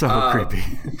 It's so creepy.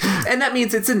 And that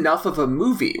means it's enough of a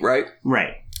movie, right?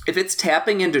 Right. If it's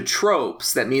tapping into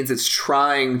tropes, that means it's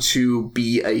trying to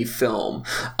be a film.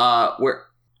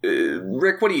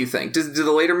 Rick, what do you think? Do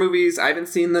the later movies? I haven't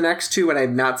seen the next two, and I've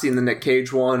not seen the Nick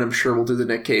Cage one. I'm sure we'll do the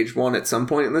Nick Cage one at some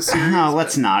point in the series. No,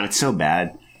 let's not. It's so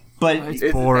bad. But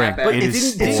It's boring. But It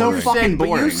is it's so boring. fucking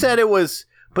boring. But you said it was.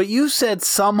 But you said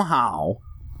somehow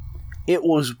it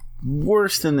was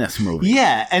worse than this movie.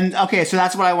 yeah, and okay, so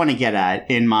that's what I want to get at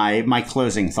in my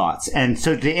closing thoughts. And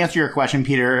so to answer your question,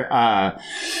 Peter,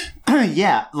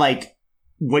 yeah, like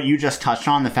what you just touched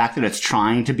on, the fact that it's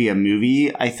trying to be a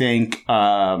movie, I think,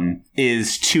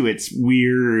 is to its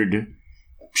weird,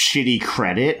 shitty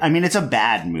credit. I mean, it's a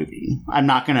bad movie. I'm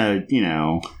not gonna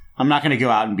go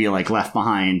out and be like Left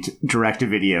Behind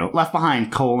direct-to-video. Left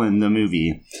Behind, the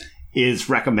movie is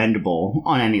recommendable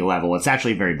on any level. It's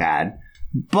actually very bad.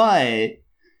 But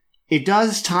it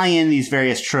does tie in these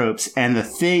various tropes, and the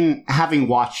thing, having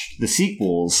watched the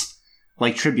sequels,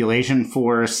 like Tribulation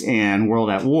Force and World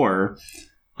at War,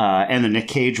 and the Nick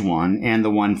Cage one, and the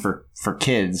one for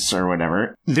kids or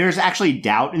whatever, there's actually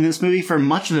doubt in this movie. For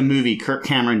much of the movie, Kirk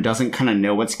Cameron doesn't kind of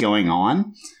know what's going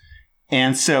on.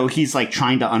 And so he's like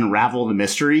trying to unravel the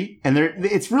mystery. And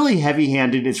it's really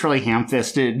heavy-handed. It's really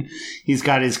ham-fisted. He's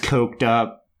got his coked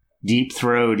up deep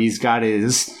throat. He's got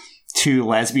his two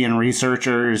lesbian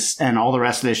researchers and all the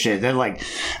rest of this shit. That like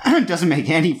doesn't make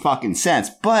any fucking sense.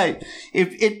 But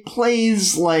it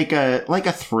plays like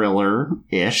a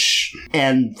thriller-ish.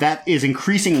 And that is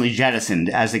increasingly jettisoned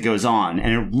as it goes on.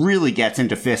 And it really gets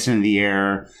into fist in the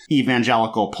air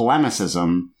evangelical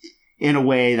polemicism in a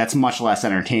way that's much less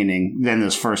entertaining than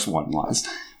this first one was.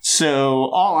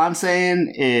 So all I'm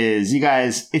saying is, you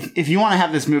guys, if you want to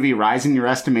have this movie rise in your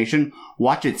estimation,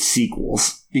 watch its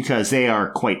sequels, because they are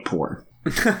quite poor.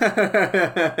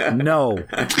 No.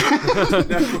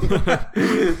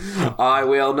 I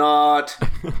will not.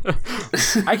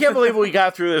 I can't believe we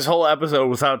got through this whole episode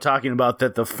without talking about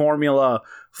that the formula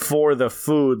for the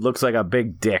food looks like a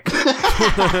big dick.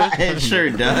 It sure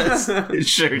does. It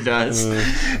sure does.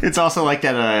 It's also like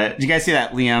that. Did you guys see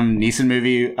that Liam Neeson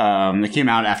movie that came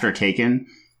out after Taken?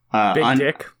 Big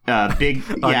dick? Big,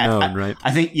 yeah. Unknown, right?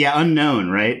 I think, yeah, Unknown,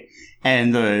 right?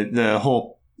 And the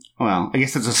whole, well, I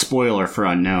guess it's a spoiler for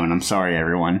Unknown. I'm sorry,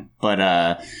 everyone.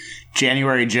 But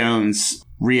January Jones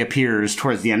reappears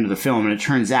towards the end of the film, and it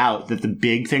turns out that the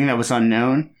big thing that was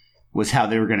unknown was how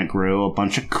they were going to grow a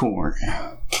bunch of corn.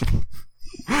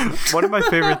 One of my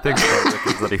favorite things about Rick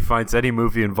is that he finds any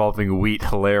movie involving wheat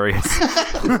hilarious.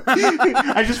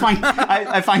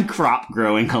 I find crop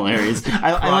growing hilarious.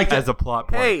 I like that as a plot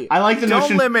point. Hey, I like the don't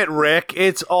notion- limit Rick.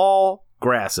 It's all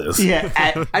grasses. Yeah,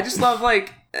 I just love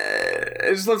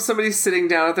somebody sitting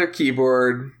down at their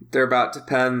keyboard. They're about to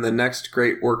pen the next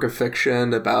great work of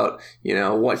fiction about,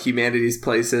 what humanity's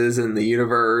place is in the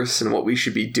universe and what we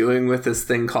should be doing with this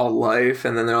thing called life.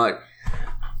 And then they're like,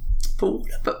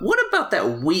 but what about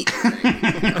that wheat thing?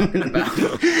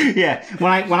 yeah.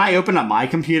 When I open up my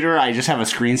computer, I just have a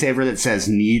screensaver that says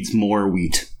needs more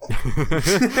wheat.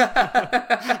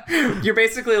 You're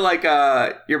basically like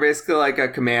a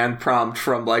command prompt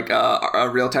from like a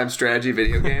real-time strategy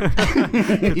video game.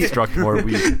 Construct more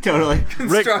weed. Totally.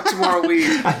 Construct more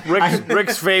weed.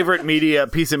 Rick's favorite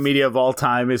piece of media of all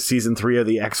time is season 3 of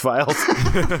the X-Files.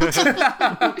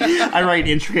 I write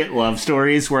intricate love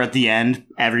stories where at the end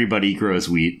everybody grows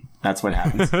wheat. That's what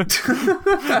happens.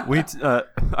 Wheat.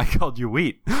 I called you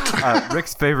wheat.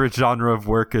 Rick's favorite genre of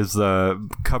work is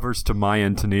covers to Maya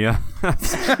and Tania.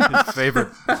 That's his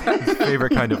favorite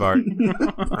kind of art.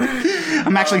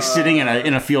 I'm actually sitting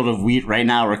in a field of wheat right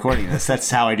now recording this.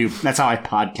 That's how I do. That's how I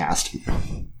podcast.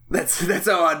 That's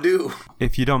how I do.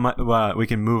 If you don't mind, we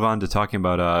can move on to talking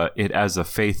about it as a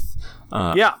faith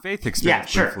faith experience Yeah,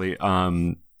 sure. briefly.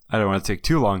 I don't want to take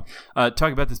too long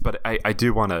talking about this, but I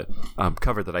do want to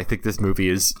cover that. I think this movie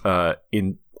is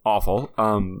awful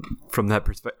from that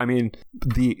perspective. I mean,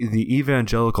 the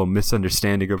evangelical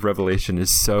misunderstanding of Revelation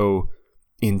is so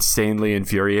insanely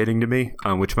infuriating to me,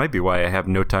 which might be why I have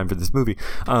no time for this movie.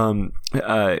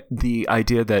 The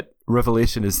idea that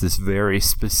Revelation is this very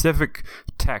specific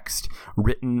text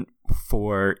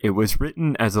it was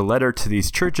written as a letter to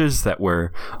these churches that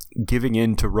were giving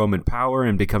in to Roman power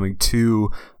and becoming too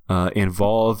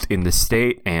involved in the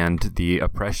state and the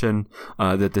oppression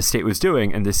that the state was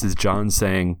doing. And this is John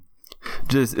saying,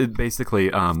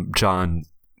 basically John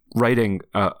writing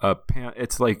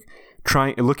it's like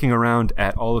looking around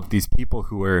at all of these people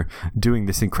who are doing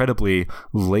this incredibly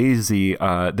lazy,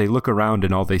 they look around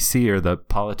and all they see are the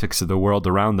politics of the world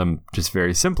around them, just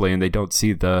very simply, and they don't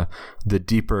see the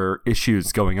deeper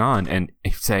issues going on, and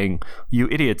saying, you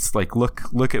idiots, like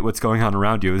look at what's going on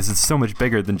around you. This is so much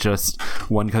bigger than just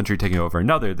one country taking over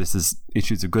another. This is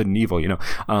issues of good and evil,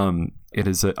 it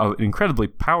is an incredibly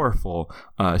powerful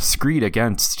screed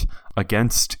against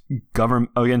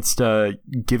government, against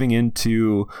giving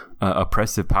into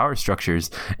oppressive power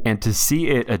structures, and to see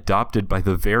it adopted by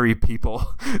the very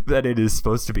people that it is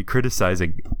supposed to be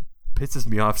criticizing pisses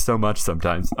me off so much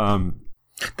sometimes.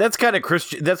 That's kind of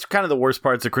That's kind of the worst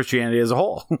parts of Christianity as a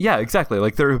whole. Yeah, exactly.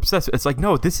 Like, they're obsessed. It's like,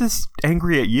 no, this is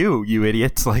angry at you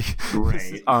idiots. Like,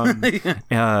 right.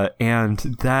 And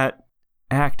that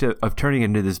act of turning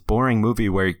into this boring movie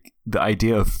where the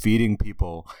idea of feeding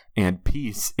people and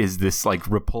peace is this like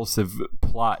repulsive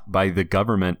plot by the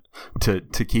government to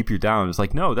keep you down. It's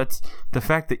like, no, that's the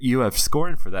fact that you have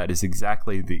scorn for that is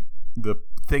exactly the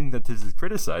thing that this is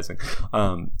criticizing.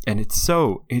 And it's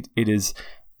so it is,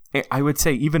 I would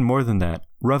say, even more than that,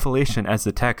 Revelation as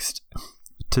a text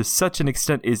to such an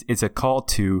extent is a call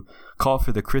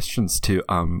for the Christians to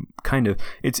kind of,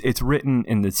 it's written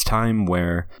in this time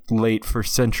where late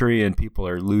first century and people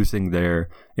are losing their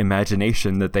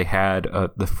imagination that they had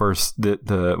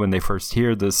when they first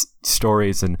hear this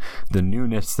stories and the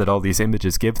newness that all these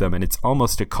images give them, and it's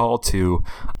almost a call to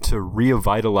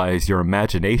revitalize your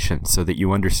imagination so that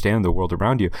you understand the world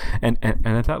around you, and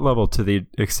at that level, to the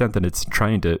extent that it's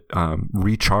trying to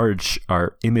recharge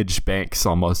our image banks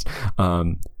almost.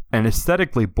 An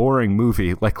aesthetically boring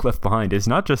movie like Left Behind is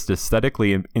not just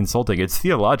aesthetically insulting, it's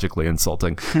theologically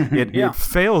insulting. It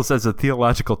fails as a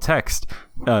theological text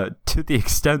to the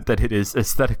extent that it is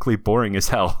aesthetically boring as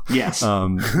hell. Yes.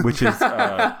 Which is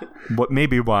what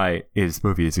maybe why this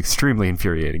movie is extremely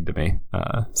infuriating to me.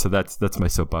 So that's my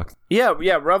soapbox.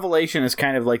 Yeah. Revelation is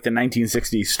kind of like the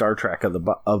 1960s Star Trek of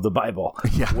the Bible,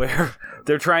 where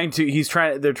they're trying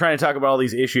to talk about all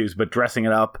these issues, but dressing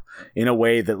it up in a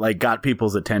way that like got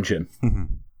people's attention. Mm-hmm.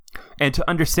 And to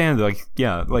understand,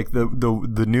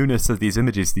 the newness of these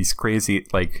images, these crazy,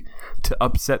 like, to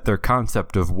upset their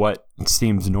concept of what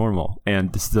seems normal.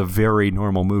 And this is a very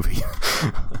normal movie.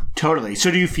 Totally.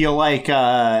 So do you feel like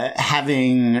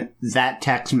having that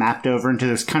text mapped over into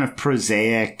this kind of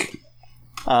prosaic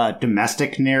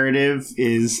domestic narrative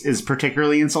is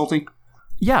particularly insulting?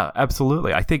 Yeah,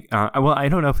 absolutely. I think. I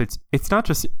don't know if it's not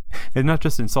just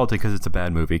insulting because it's a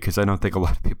bad movie. Because I don't think a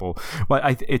lot of people. Well,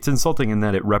 it's insulting in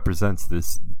that it represents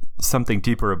this something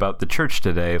deeper about the church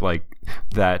today, like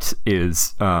that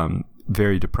is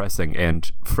very depressing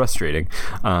and frustrating,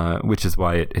 which is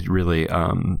why it really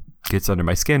gets under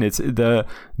my skin. It's the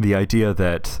idea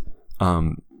that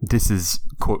this is,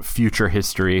 quote, future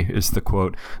history is the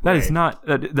quote. That is not,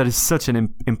 that is such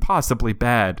an impossibly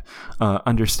bad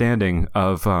understanding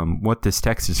of what this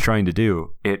text is trying to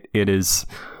do. It is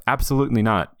absolutely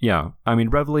not. Yeah. I mean,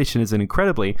 Revelation is an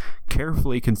incredibly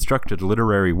carefully constructed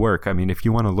literary work. I mean, if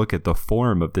you want to look at the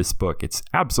form of this book, it's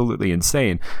absolutely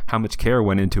insane how much care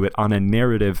went into it on a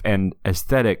narrative and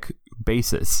aesthetic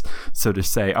basis. So to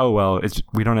say, oh well,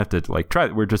 we don't have to like try.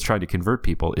 We're just trying to convert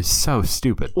people is so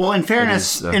stupid. Well, in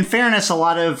fairness, a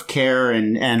lot of care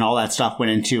and all that stuff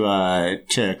went into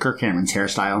to Kirk Cameron's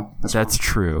hairstyle. That's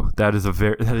true. That is a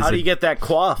very. How do you get that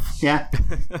coif? Yeah.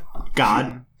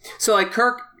 God. So like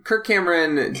Kirk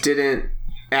Cameron didn't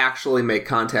actually make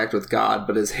contact with God,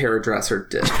 but his hairdresser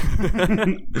did.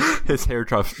 His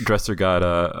hairdresser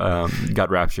got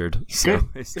raptured. So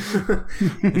his hair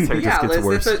yeah, just gets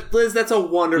worse. Liz, that's a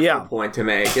wonderful point to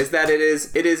make. Is that it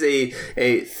is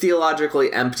a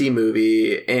theologically empty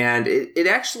movie, and it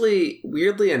actually,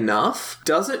 weirdly enough,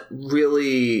 doesn't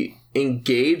really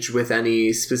engage with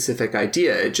any specific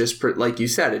idea. It just, like you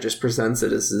said, it just presents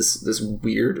it as this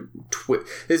weird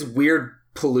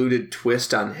polluted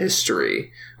twist on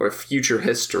history or future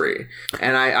history,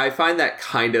 and I find that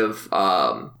kind of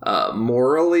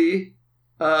morally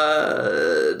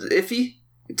iffy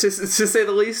to say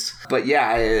the least. But yeah,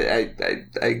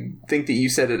 I think that you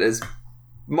said it as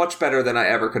much better than I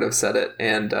ever could have said it,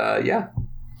 and yeah.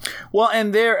 Well,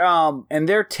 and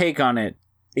their take on it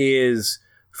is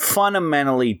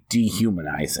fundamentally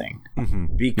dehumanizing,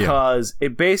 because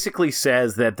it basically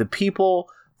says that the people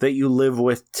that you live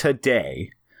with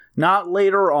today, not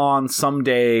later on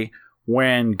someday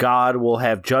when God will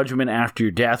have judgment after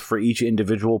your death for each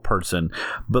individual person,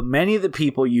 but many of the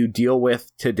people you deal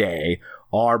with today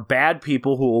are bad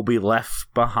people who will be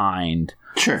left behind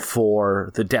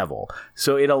for the devil.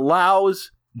 So it allows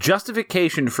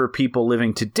justification for people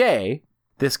living today,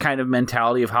 this kind of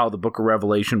mentality of how the Book of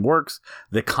Revelation works,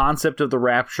 the concept of the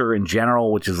rapture in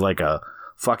general, which is like a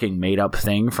fucking made up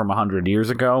thing from 100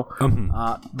 years ago.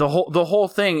 The whole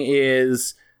thing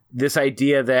is this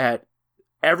idea that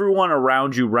everyone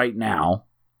around you right now,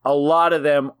 a lot of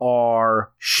them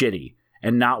are shitty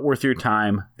and not worth your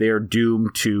time. They are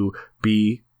doomed to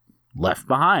be left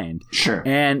behind. Sure.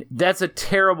 And that's a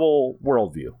terrible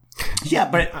worldview. Yeah,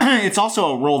 but it's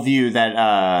also a worldview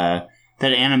that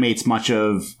animates much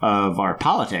of our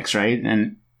politics, right?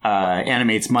 And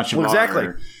animates much of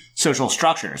our social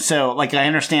structure. So, like, I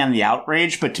understand the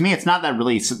outrage, but to me, it's not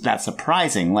that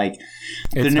surprising. Like,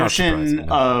 the notion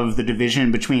of the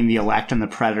division between the elect and the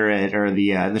preterite, or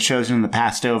the chosen and the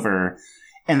passed over,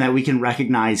 and that we can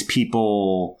recognize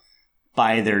people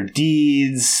by their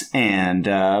deeds and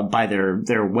by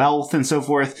their wealth and so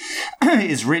forth,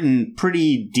 is written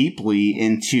pretty deeply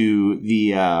into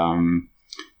the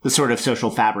sort of social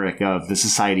fabric of the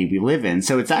society we live in.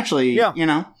 So it's actually,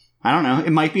 I don't know. It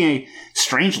might be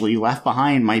strangely, Left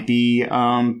Behind might be,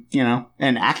 an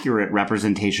accurate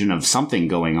representation of something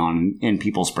going on in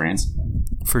people's brains.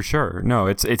 For sure. No,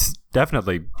 it's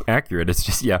definitely accurate. It's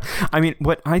just, I mean,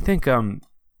 what I think,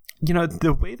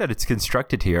 the way that it's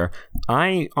constructed here,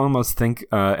 I almost think,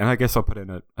 and I guess I'll put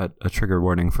in a trigger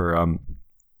warning for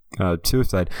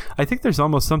suicide. I think there's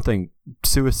almost something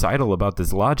suicidal about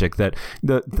this logic, that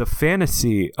the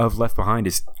fantasy of Left Behind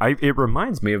it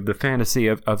reminds me of the fantasy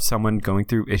of someone going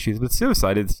through issues with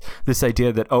suicide. It's this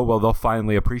idea that, oh well, they'll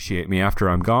finally appreciate me after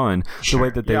I'm gone. Sure, the way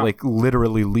that they like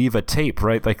literally leave a tape,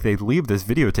 right? Like they leave this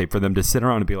videotape for them to sit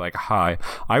around and be like, hi,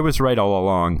 I was right all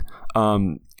along.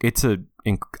 I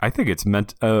think it's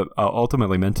meant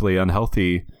ultimately mentally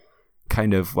unhealthy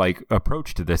kind of like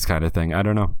approach to this kind of thing. I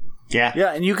don't know.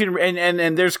 Yeah, and you can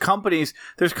and there's companies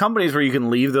where you can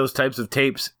leave those types of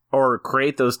tapes or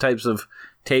create those types of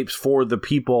tapes for the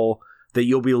people that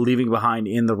you'll be leaving behind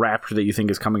in the rapture that you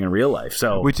think is coming in real life.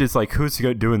 So, which is like, who's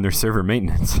doing their server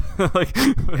maintenance? like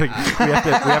we have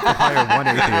to hire one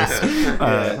atheist.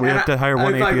 We have to hire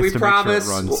one atheist to make sure it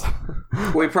runs.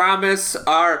 We promise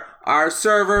our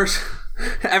servers.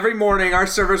 Every morning, our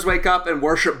servers wake up and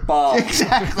worship Baal.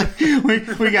 Exactly.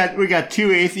 We got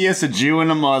two atheists, a Jew, and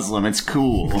a Muslim. It's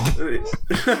cool.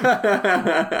 It's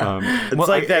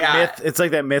like that myth. It's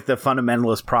like that myth that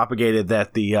fundamentalists propagated,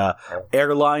 that the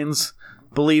airlines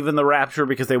believe in the rapture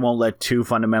because they won't let two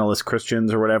fundamentalist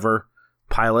Christians or whatever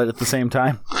pilot at the same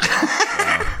time.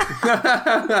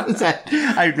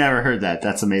 I've never heard that.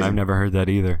 That's amazing. I've never heard that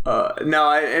either.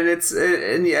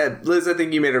 Liz, I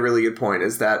think you made a really good point.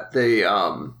 Is that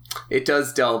it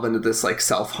does delve into this like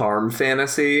self-harm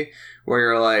fantasy where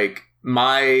you're like,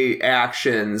 my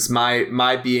actions,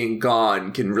 my being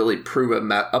gone can really prove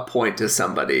a point to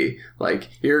somebody. Like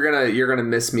you're gonna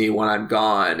miss me when I'm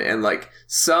gone, and like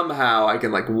somehow I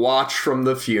can like watch from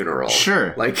the funeral.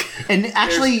 Sure. Like, and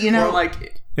actually,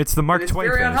 like. It's the Mark Twain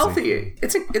very fantasy. Unhealthy.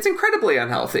 It's incredibly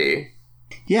unhealthy.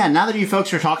 Yeah, now that you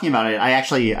folks are talking about it, I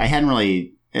hadn't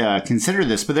really considered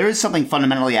this, but there is something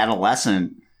fundamentally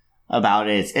adolescent about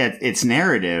its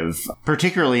narrative,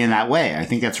 particularly in that way. I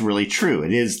think that's really true.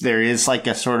 There is like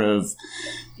a sort of,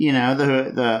 you know,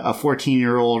 a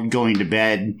 14-year-old going to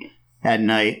bed at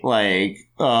night, like,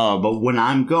 but when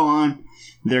I'm gone,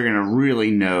 they're going to really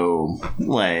know,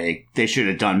 like, they should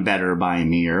have done better by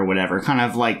me or whatever. Kind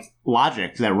of like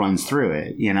logic that runs through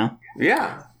it, you know?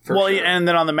 Yeah. Well, sure. and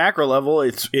then on the macro level,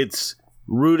 it's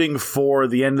rooting for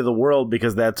the end of the world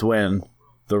because that's when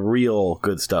the real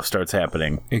good stuff starts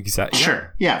happening. Exactly.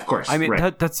 Sure. Yeah, of course. I mean,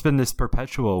 right. that's been this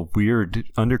perpetual weird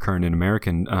undercurrent in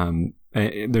American.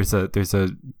 There's a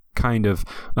kind of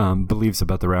beliefs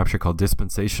about the rapture called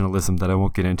dispensationalism that I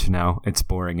won't get into now. It's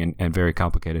boring and very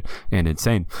complicated and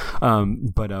insane.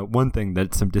 But one thing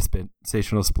that some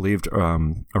dispensationalists believed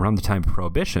around the time of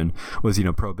Prohibition was, you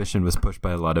know, Prohibition was pushed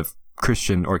by a lot of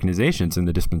Christian organizations, and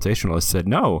the dispensationalists said,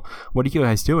 no, what are you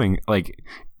guys doing? Like,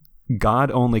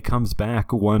 God only comes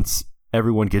back once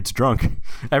everyone gets drunk.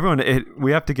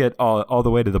 We have to get all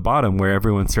the way to the bottom where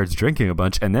everyone starts drinking a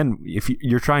bunch, and then if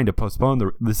you're trying to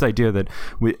postpone this idea that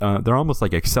they're almost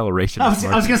like accelerationists.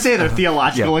 I was going to say they're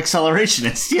theological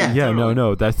accelerationists. Yeah. Yeah. Totally.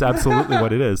 No, that's absolutely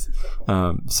what it is.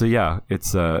 So yeah,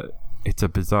 it's a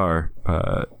bizarre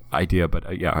idea,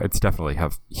 but yeah, it's definitely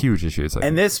have huge issues.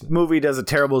 And this movie does a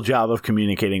terrible job of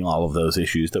communicating all of those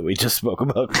issues that we just spoke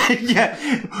about.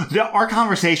 Yeah, our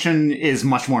conversation is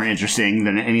much more interesting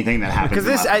than anything that happens.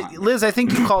 Because Liz, I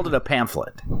think you called it a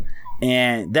pamphlet,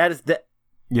 and that is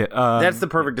that's the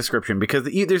perfect description. Because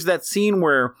there's that scene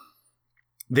where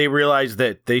they realize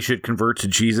that they should convert to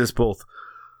Jesus, both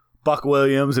Buck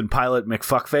Williams and Pilot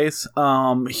McFuckface.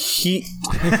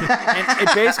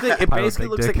 It basically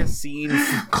looks like a scene.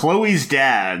 Chloe's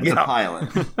dad, the pilot,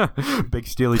 big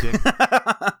steely dick.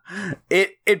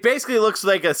 It basically looks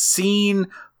like a scene.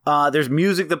 There's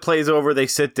music that plays over. They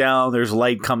sit down. There's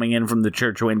light coming in from the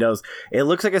church windows. It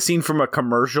looks like a scene from a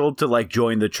commercial to like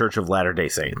join the Church of Latter-day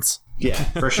Saints. Yeah,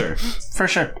 for sure.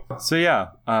 So yeah,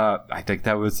 I think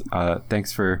that was.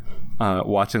 Thanks for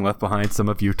watching Left Behind. Some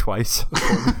of you twice.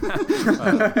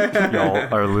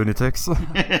 Y'all are lunatics.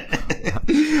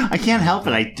 I can't help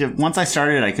it. Once I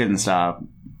started, I couldn't stop.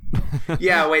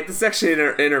 Yeah, wait, this is actually an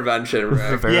intervention,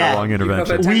 Rick. A very long You have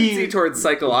intervention. a tendency towards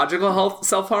psychological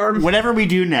self-harm. Whatever we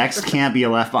do next can't be a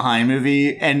Left Behind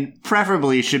movie, and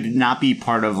preferably should not be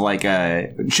part of like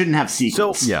shouldn't have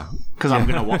sequels. So Yeah. Because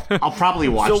I'll probably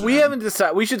watch. So we haven't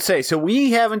decided. We should say. So we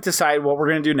haven't decided what we're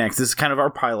going to do next. This is kind of our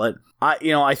pilot.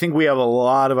 I think we have a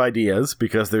lot of ideas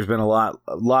because there's been a lot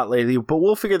lately, but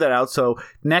we'll figure that out. So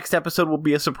next episode will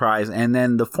be a surprise, and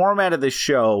then the format of this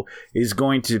show is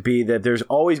going to be that there's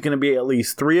always going to be at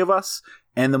least 3 of us,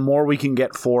 and the more we can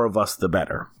get 4 of us, the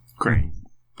better. Great.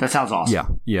 That sounds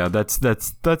awesome. Yeah. That's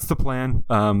the plan.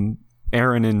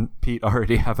 Aaron and Pete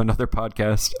already have another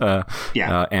podcast.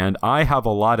 And I have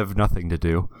a lot of nothing to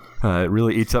do. It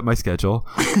really eats up my schedule.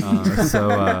 So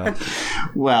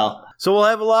we'll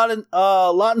have a lot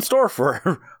in store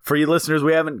for you listeners.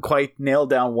 We haven't quite nailed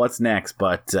down what's next,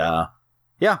 but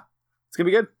yeah, it's gonna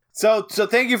be good. So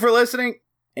thank you for listening,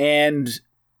 and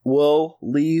we'll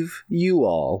leave you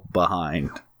all behind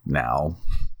now.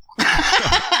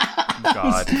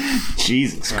 God.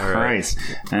 Jesus Christ.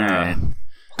 All right.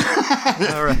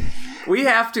 All right. We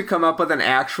have to come up with an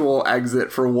actual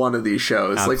exit for one of these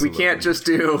shows. Absolutely. Like, we can't just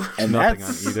do... And Nothing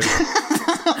on either.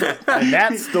 And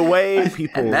that's the way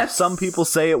some that's- people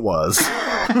say it was.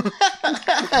 And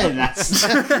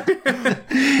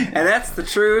that's the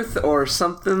truth or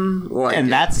something like and it.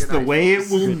 that's Good the night, way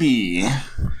folks. it will be.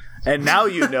 And now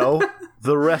you know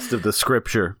the rest of the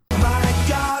scripture. My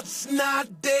God's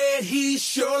not dead, he's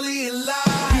surely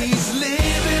alive. He's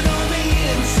living.